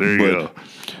 bro. There you go.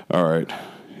 All right.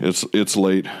 It's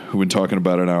late. We've been talking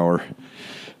about an hour.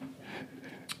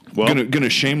 Well, gonna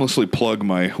shamelessly plug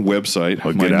my website,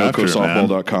 my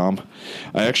nocosoftball.com.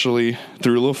 I actually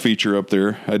threw a little feature up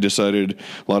there. I decided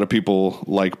a lot of people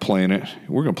like playing it.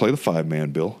 We're gonna play the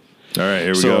 5-man, Bill. All right,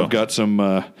 here we go. So I've got some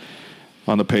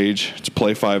on the page. It's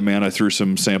play 5-man. I threw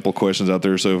some sample questions out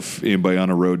there. So if anybody on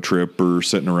a road trip or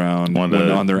sitting around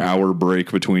on their hour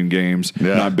break between games,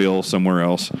 not Bill, somewhere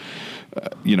else,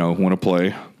 want to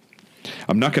play.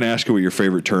 I'm not going to ask you what your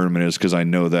favorite tournament is because I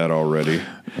know that already.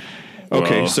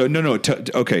 Okay, so no.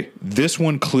 Okay, this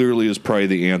one clearly is probably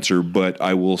the answer, but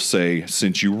I will say,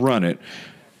 since you run it,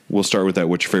 we'll start with that.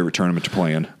 What's your favorite tournament to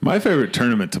play in? My favorite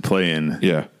tournament to play in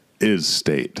is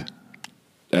state.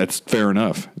 That's fair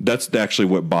enough. That's actually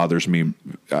what bothers me.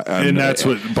 And that's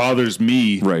what bothers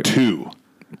me, too.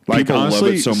 Like, people honestly,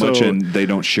 love it so much, and they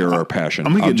don't share our passion.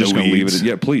 I'm just going to leave it.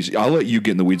 Yeah, please. I'll let you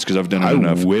get in the weeds because I've done it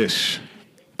enough. I wish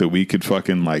that we could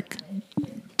fucking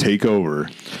take over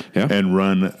and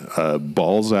run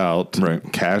balls out,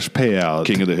 cash payout,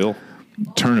 King of the Hill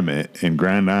tournament in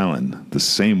Grand Island the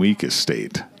same week as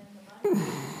state,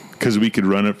 because we could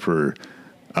run it for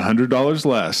 $100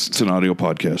 less. It's an audio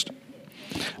podcast.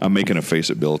 I'm making a face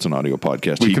at Bill. It's an audio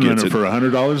podcast. We can run it for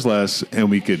 $100 less,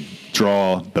 and we could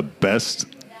draw the best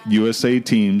USA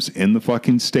teams in the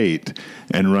fucking state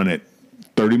and run it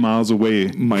 30 miles away.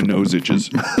 My nose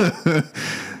itches.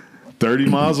 30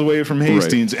 miles away from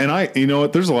Hastings. And you know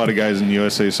what? There's a lot of guys in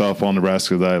USA softball,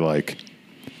 Nebraska that I like.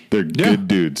 They're good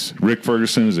dudes. Rick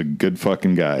Ferguson is a good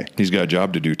fucking guy. He's got a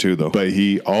job to do too, though. But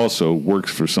he also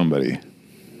works for somebody.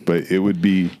 But it would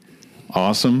be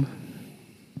awesome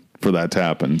for that to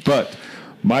happen. But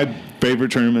my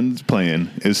favorite tournament playing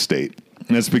is state.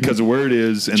 And that's because of where it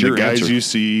is and the guys you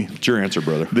see. It's your answer,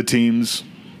 brother. The teams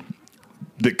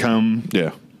that come.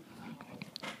 Yeah.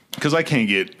 Because I can't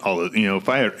get all the,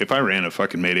 if I ran a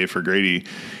fucking Mayday for Grady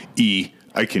E,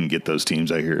 I can get those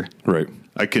teams out here. Right.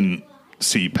 I can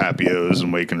see Papios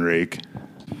and Wake and Rake.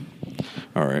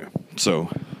 All right. So,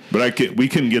 but we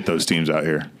couldn't get those teams out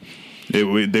here. They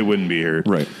wouldn't be here.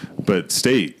 Right. But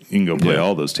state, you can go play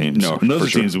all those teams. No, and those are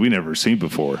sure. teams we never seen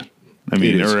before. I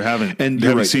mean, or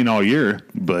haven't seen all year,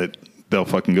 but they'll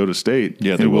fucking go to state.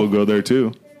 Yeah, they will go there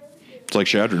too. It's like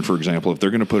Shadron, for example. If they're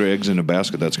going to put eggs in a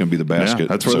basket, that's going to be the basket. Yeah,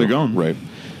 that's where they're going. Right.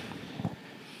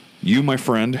 You, my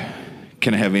friend,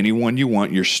 can have anyone you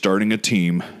want. You're starting a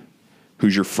team.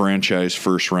 Who's your franchise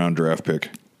first-round draft pick?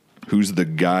 Who's the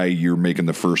guy you're making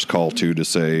the first call to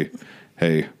say,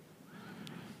 hey,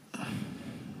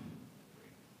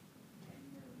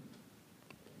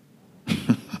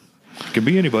 can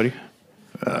be anybody.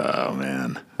 Oh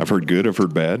man, I've heard good, I've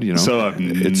heard bad. You know, so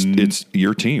it's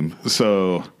your team.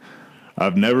 So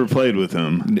I've never played with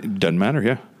him. It doesn't matter,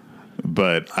 yeah.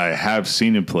 But I have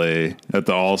seen him play at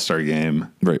the All-Star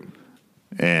game, right?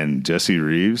 And Jesse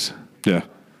Reeves, yeah.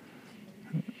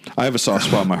 I have a soft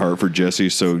spot in my heart for Jesse,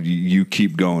 so you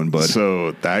keep going, bud.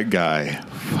 So that guy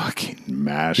fucking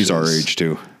mashes. He's our age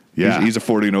too. Yeah, he's a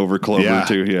 40 and over clubber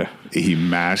too. Yeah, he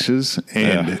mashes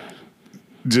and.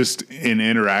 Just in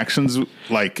interactions,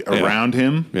 around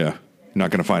him. Yeah.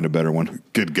 Not going to find a better one.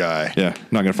 Good guy. Yeah.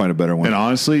 Not going to find a better one. And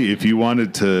honestly, if you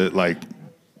wanted to,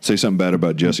 say something bad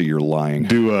about Jesse, you're lying.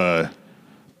 Do a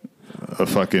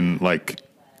fucking,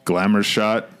 glamour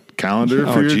shot calendar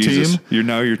for your team.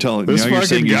 You're telling this now you're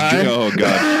saying guy. Oh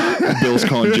God, Bill's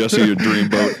calling Jesse a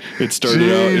dreamboat. It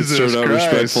started out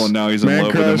respectful, and now he's in love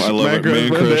with him. I love it,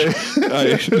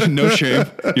 man crush. No shame.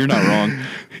 You're not wrong.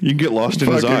 You can get lost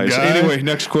in his eyes. Guy. Anyway,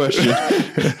 next question.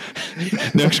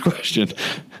 Next question.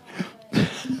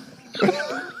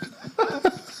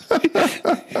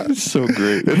 It's so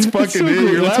great. It's fucking so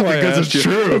you're laughing because it's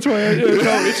true. That's why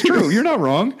it's true. You're not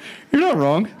wrong. You're not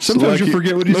wrong. Sometimes you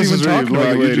forget what he's even talking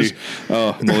about. You just,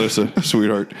 Melissa,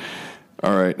 sweetheart.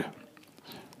 All right.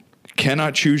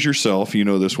 Cannot choose yourself. You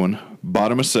know this one.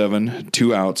 Bottom of 7,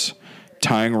 2 outs,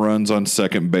 tying runs on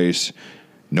second base.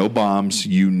 No bombs.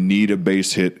 You need a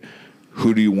base hit.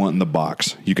 Who do you want in the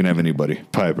box? You can have anybody.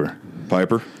 Piper.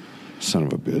 Son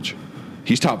of a bitch.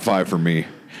 He's top 5 for me.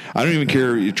 I don't even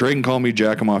care. Trey can call me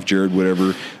Giacomoff, Jared,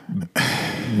 whatever.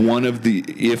 One of the,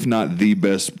 if not the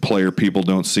best player people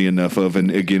don't see enough of.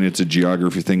 And again, it's a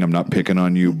geography thing. I'm not picking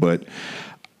on you, but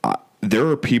there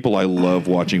are people I love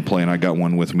watching play, and I got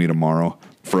one with me tomorrow,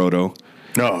 Frodo.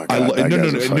 Oh, God,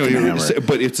 no,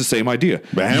 but it's the same idea.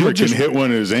 But Hammer can hit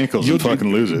one of his ankles and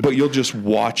fucking lose it. But you'll just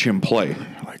watch him play.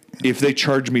 If they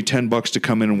charge me $10 to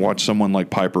come in and watch someone like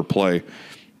Piper play,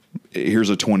 here's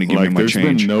a 20, give me my change.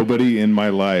 There's been nobody in my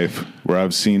life where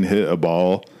I've seen hit a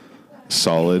ball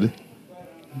solid,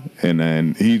 and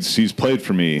then he's played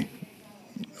for me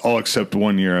all except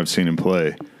 1 year I've seen him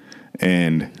play,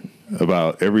 and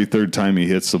about every third time he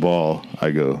hits the ball,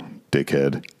 I go,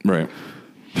 dickhead. Right.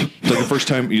 It's like the first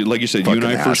time, like you said, you and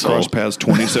I first crossed paths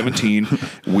 2017.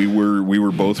 we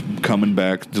were both coming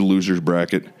back to losers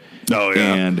bracket. Oh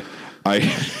yeah. And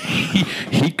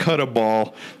he cut a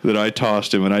ball that I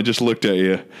tossed him, and I just looked at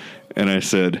you, and I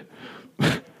said,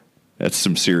 "That's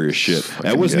some serious shit."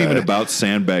 That wasn't even about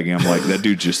sandbagging. I'm like, that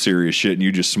dude's just serious shit, and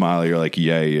you just smile. You're like,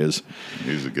 "Yeah, he is."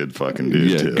 He's a good fucking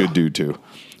dude. Yeah, good dude too.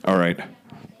 All right,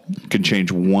 can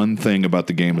change one thing about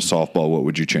the game of softball. What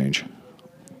would you change?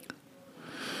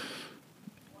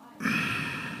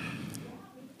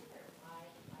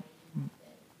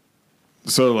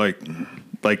 So like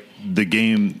the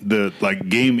game,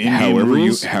 game Indian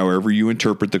rules? However you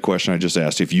interpret the question I just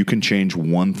asked, if you can change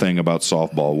one thing about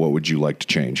softball, what would you like to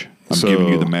change? I'm giving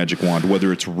you the magic wand,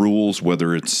 whether it's rules,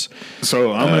 whether it's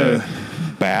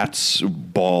bats,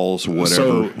 balls, whatever.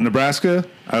 So Nebraska,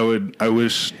 I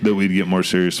wish that we'd get more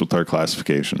serious with our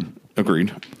classification.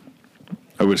 Agreed.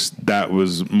 I wish that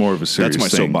was more of a serious thing.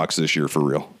 That's my soapbox this year, for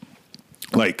real.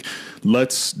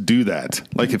 Let's do that.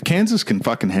 If Kansas can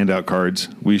fucking hand out cards,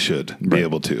 we should be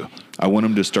able to. I want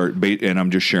them to start, and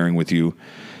I'm just sharing with you,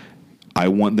 I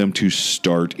want them to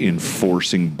start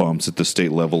enforcing bumps at the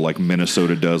state level like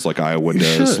Minnesota does, like Iowa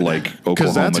does, like Oklahoma does.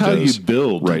 Because that's how you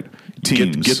build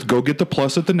teams. Go get the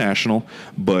plus at the national,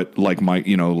 but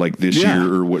this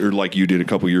year or like you did a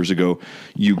couple years ago,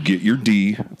 you get your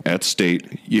D at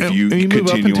state. If you move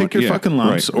continue up and take your fucking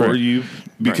lumps, or you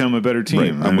become a better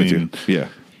team. I'm with you. Yeah,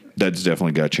 that's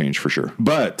definitely got to change for sure.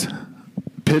 But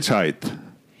pitch height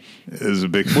is a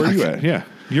big. Where are you at? Yeah,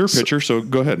 you're a pitcher, so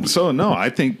go ahead. So no, I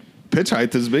think pitch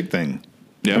height is a big thing.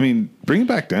 Yeah. I mean, bring it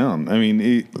back down. I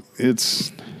mean,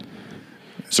 it's.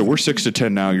 So we're 6 to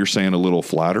 10 now. You're saying a little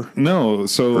flatter? No,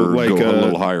 so or a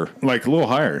little higher. Like a little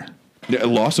higher. Yeah,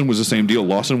 Lawson was the same deal.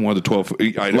 Lawson won the 12.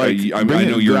 I know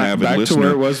you're an avid back listener. To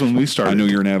where it was when we started. I know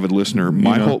you're an avid listener.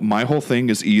 My whole thing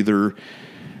is either,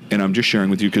 and I'm just sharing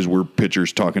with you because we're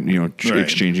pitchers talking,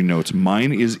 exchanging notes.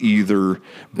 Mine is either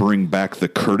bring back the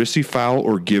courtesy foul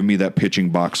or give me that pitching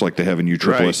box like they have in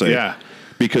USSSA. Yeah.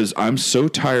 Because I'm so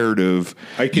tired of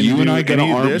you and I got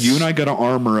to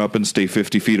armor up and stay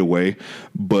 50 feet away,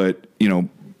 but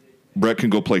Brett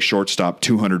can go play shortstop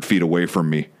 200 feet away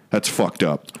from me. That's fucked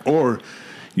up. Or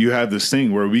you have this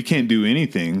thing where we can't do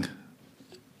anything,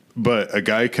 but a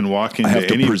guy can walk into I have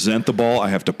to present the ball. I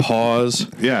have to pause.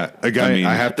 Yeah, a guy.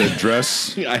 I have to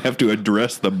address. I have to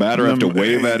address the batter. I have to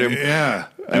wave at him. Yeah,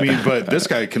 but this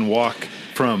guy can walk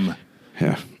from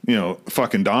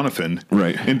fucking Donovan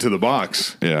into the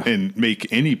box and make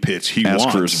any pitch he wants.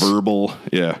 Ask for his verbal.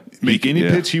 Yeah, make any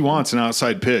pitch he wants, an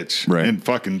outside pitch, and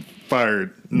fucking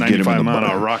fire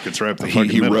 95-mile-an-hour rockets right up the fucking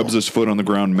middle. He rubs his foot on the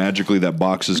ground. Magically, that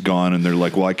box is gone, and they're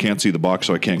like, "Well, I can't see the box,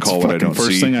 so I can't call what I don't see."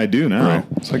 First thing I do now,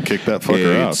 right. I kick that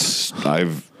fucker out.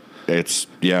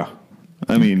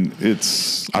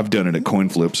 I've done it at coin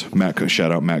flips.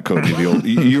 Shout out Matt Cody.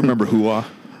 You remember Hua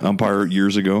umpire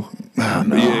years ago?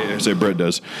 No. Yeah, say Brett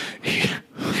does.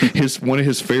 One of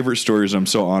his favorite stories. I'm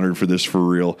so honored for this, for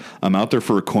real. I'm out there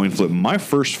for a coin flip. My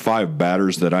first 5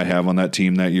 batters that I have on that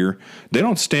team that year, they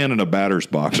don't stand in a batter's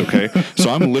box. Okay, so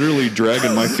I'm literally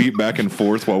dragging my feet back and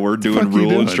forth while we're doing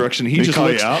rule instruction. He just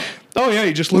looks out. Oh yeah,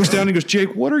 he just looks down and goes,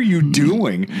 "Jake, what are you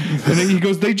doing?" And then he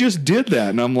goes, "They just did that,"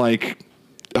 and I'm like,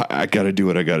 I got to do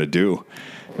what I got to do.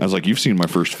 I was like, "You've seen my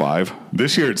first 5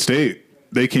 this year at state."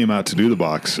 They came out to do the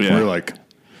box. Yeah. We're like,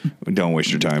 "Don't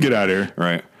waste your time. Get out of here."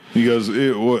 Right. He goes,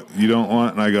 "What you don't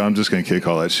want?" And I go, "I'm just going to kick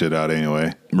all that shit out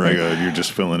anyway." Right. I go, "You're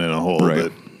just filling in a hole."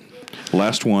 Right.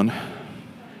 Last one,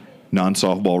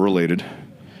 non-softball related.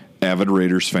 Avid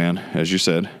Raiders fan, as you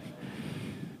said.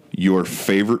 Your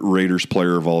favorite Raiders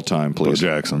player of all time, please. Bo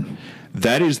Jackson.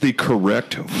 That is the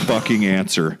correct fucking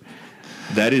answer.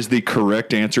 That is the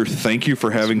correct answer. Thank you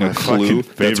for having a clue.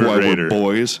 That's why Raider. We're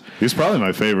boys. He's probably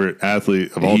my favorite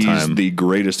athlete of all time. He's the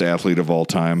greatest athlete of all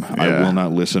time. Yeah. I will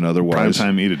not listen otherwise. Prime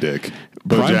time, eat a dick.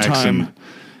 Bo Jackson.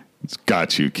 It's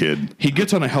got you, kid. He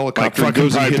gets on a helicopter and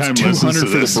goes and hits 200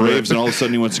 for the Braves, and all of a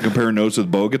sudden he wants to compare notes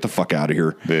with Bo. Get the fuck out of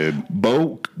here. Dude.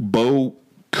 Bo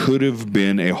could have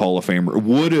been a Hall of Famer.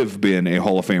 Would have been a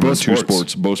Hall of Famer in 2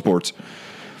 sports. Bo Sports.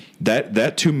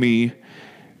 That to me...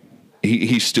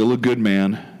 He's still a good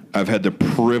man. I've had the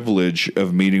privilege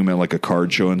of meeting him at like a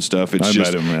card show and stuff. It's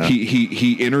just met him, yeah.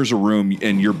 He enters a room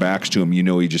and your back's to him.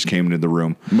 He just came into the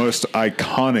room. Most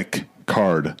iconic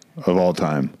card of all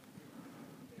time.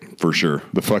 For sure.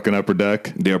 The fucking upper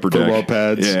deck. The upper deck. Football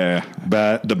pads. Yeah.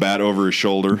 Bat. The bat over his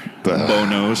shoulder. Bo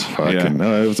knows.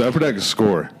 No, it was upper deck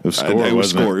score. It was score. It was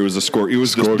score. It was a score. It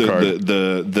was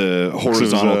the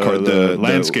horizontal card. The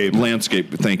landscape.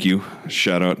 Landscape. Thank you.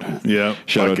 Shout out. Yeah.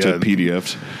 Shout out to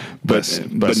PDFs.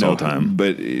 Best all time.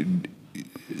 But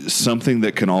something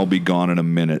that can all be gone in a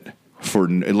minute. For,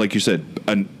 like you said,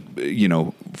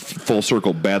 full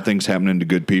circle, bad things happening to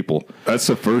good people. That's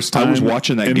the first time I was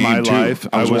watching that in game my too. life.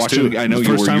 I was watching. I know you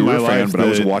were a fan, but I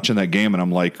was watching that game, and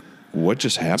I'm like, "What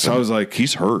just happened?" So I was like,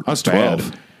 "He's hurt." I was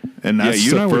 12, and that's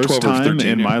you the and I were first 12 or time 13,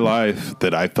 in my life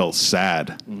that I felt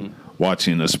sad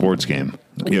watching a sports game.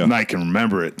 Yeah, and I can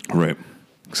remember it. Right,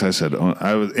 because I said,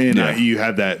 you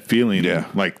had that feeling,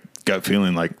 like. Gut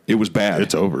feeling like it was bad.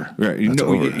 It's over. Right.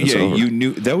 Over. You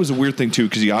knew that was a weird thing too,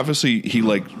 because he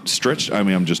like stretched. I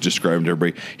mean, I'm just describing to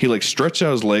everybody. He like stretched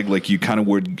out his leg like you kind of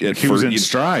would. He was in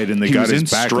stride, and they got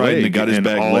his back leg, and they got his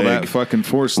back all leg. That fucking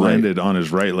force landed on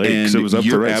his right leg because it was up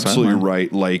the right side. You're absolutely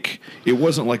right. Like it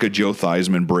wasn't like a Joe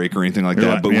Theismann break or anything like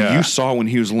that. But when you saw when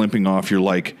he was limping off, you're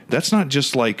like, that's not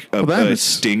just like a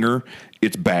stinger.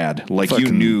 It's bad. Like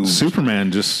you knew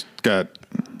Superman just got.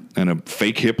 And a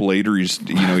fake hip later, he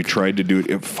tried to do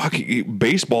it.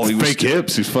 Baseball, he was fake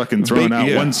hips. He's fucking throwing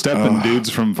out one-stepping dudes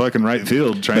from fucking right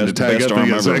field trying to tag up.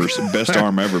 Best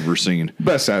arm I've ever seen.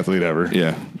 Best athlete ever.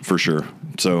 Yeah, for sure.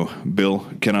 So, Bill,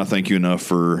 cannot thank you enough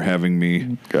for having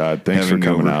me. God, thanks for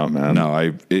coming out, man.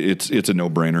 No, it's a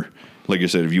no-brainer. Like I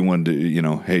said, if you wanted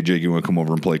to, hey, Jake, you want to come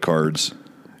over and play cards?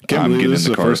 This is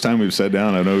the first time we've sat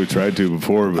down. I know we tried to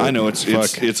before, but I know it's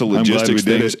a logistics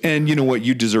thing. And you know what?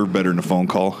 You deserve better than a phone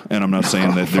call. And I'm not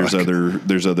saying that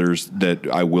there's others that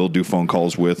I will do phone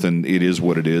calls with, and it is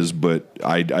what it is. But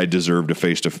I deserved a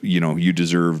face to. You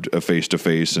deserved a face to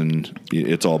face, and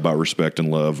it's all about respect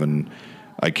and love. And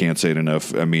I can't say it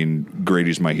enough. I mean,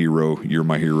 Grady's my hero. You're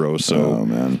my hero. So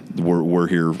we're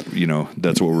here. You know,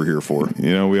 that's what we're here for.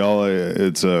 You know, we all.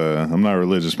 I'm not a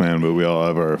religious man, but we all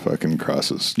have our fucking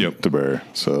crosses to bear.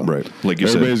 So right, like you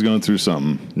everybody's said, going through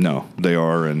something. No, they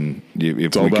are, and if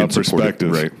it's all about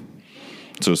perspective, right?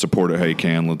 So support it how you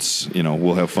can. Let's, you know,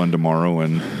 we'll have fun tomorrow.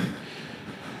 And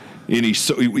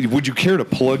so would you care to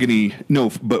plug any?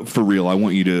 No, but for real, I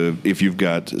want you to, if you've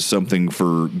got something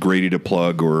for Grady to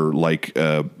plug, or like,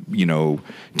 you know,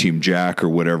 Team Jack or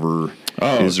whatever.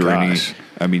 Oh, is there any?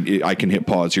 I mean, I can hit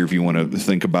pause here if you want to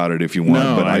think about it if you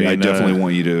want, but I definitely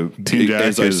want you to, Team Jack,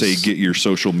 as I say, get your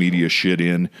social media shit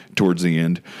in towards the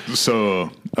end. So,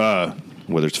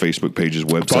 whether it's Facebook pages,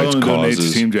 websites,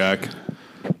 causes. Team Jack.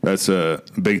 That's a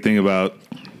big thing about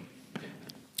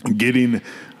getting.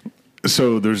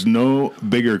 So there's no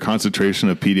bigger concentration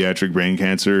of pediatric brain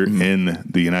cancer in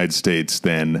the United States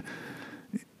than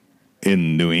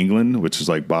in New England, which is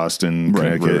like Boston,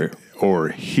 Connecticut, or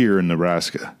here in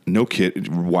Nebraska. No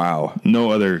kid. Wow.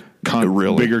 No other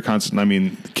really bigger concert. I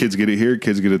mean, kids get it here,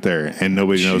 kids get it there, and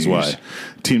nobody knows why.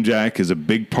 Team Jack is a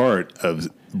big part of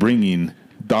bringing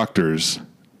doctors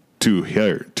to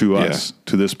here, to us,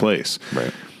 to this place.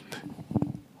 Right.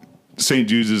 St.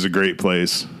 Jude's is a great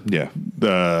place. Yeah.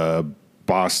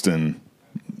 Boston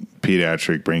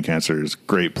pediatric brain cancer is a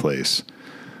great place,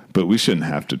 but we shouldn't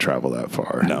have to travel that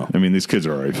far. No. I mean, these kids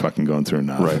are already fucking going through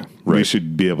enough. Right. We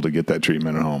should be able to get that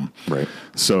treatment at home. Right.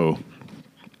 So,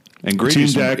 and Team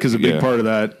Jack is a big part of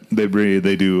that.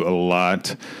 They do a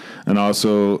lot, and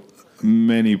also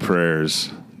many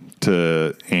prayers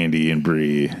to Andy and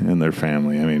Bree and their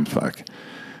family. I mean, fuck.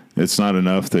 It's not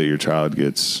enough that your child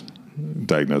gets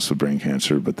diagnosed with brain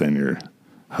cancer, but then your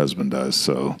husband does.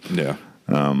 So, yeah.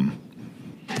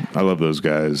 I love those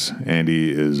guys.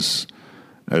 Andy is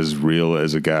as real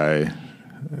as a guy,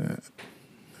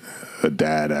 a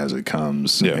dad as it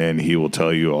comes. Yeah. And he will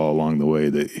tell you all along the way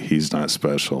that he's not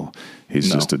special.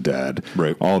 He's just a dad.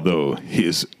 Right. Although he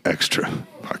is extra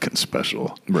fucking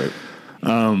special. Right.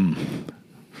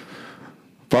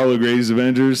 Follow Grady's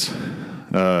Avengers.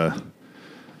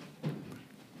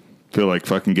 Feel like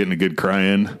fucking getting a good cry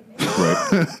in.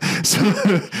 Right.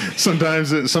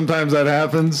 Sometimes that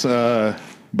happens.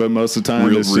 But most of the time,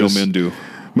 real men do.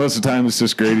 Most of the time, it's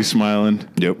just Grady smiling.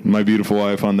 Yep. My beautiful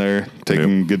wife on there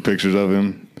taking good pictures of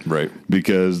him. Right.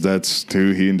 Because that's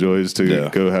who he enjoys to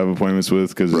go have appointments with,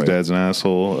 because his dad's an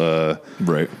asshole.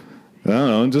 Right. I don't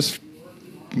know. Just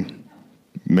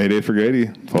Mayday for Grady.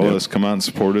 Follow us. Come out and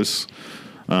support us.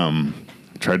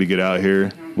 Try to get out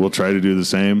here. We'll try to do the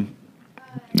same.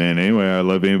 And anyway, I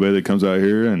love anybody that comes out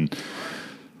here and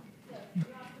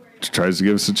tries to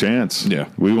give us a chance. Yeah.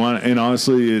 We want, and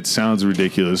honestly, it sounds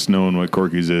ridiculous knowing what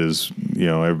Corky's is. You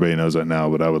know, everybody knows that now,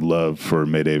 but I would love for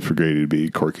Mayday for Grady to be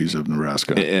Corky's of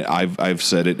Nebraska. I've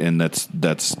said it, and that's,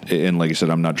 and like I said,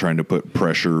 I'm not trying to put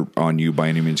pressure on you by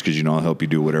any means, because, you know, I'll help you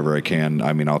do whatever I can.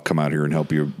 I mean, I'll come out here and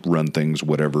help you run things,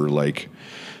 whatever, like,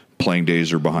 playing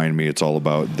days are behind me. It's all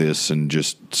about this and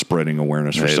just spreading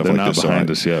awareness for stuff like this. They're not behind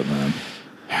us yet, man.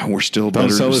 We're still Don't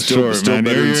better. sell us short, still man.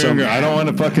 better You're than some. younger. I don't want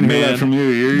to fucking hear that from you.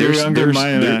 You're younger than I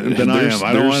am.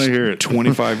 I don't want to hear it.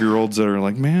 25-year-olds that are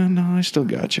like, man, no, I still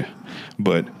got you.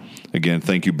 But again,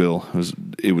 thank you, Bill.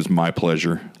 It was my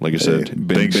pleasure. Like I said,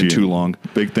 been too long.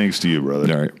 Big thanks to you,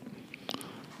 brother. All right.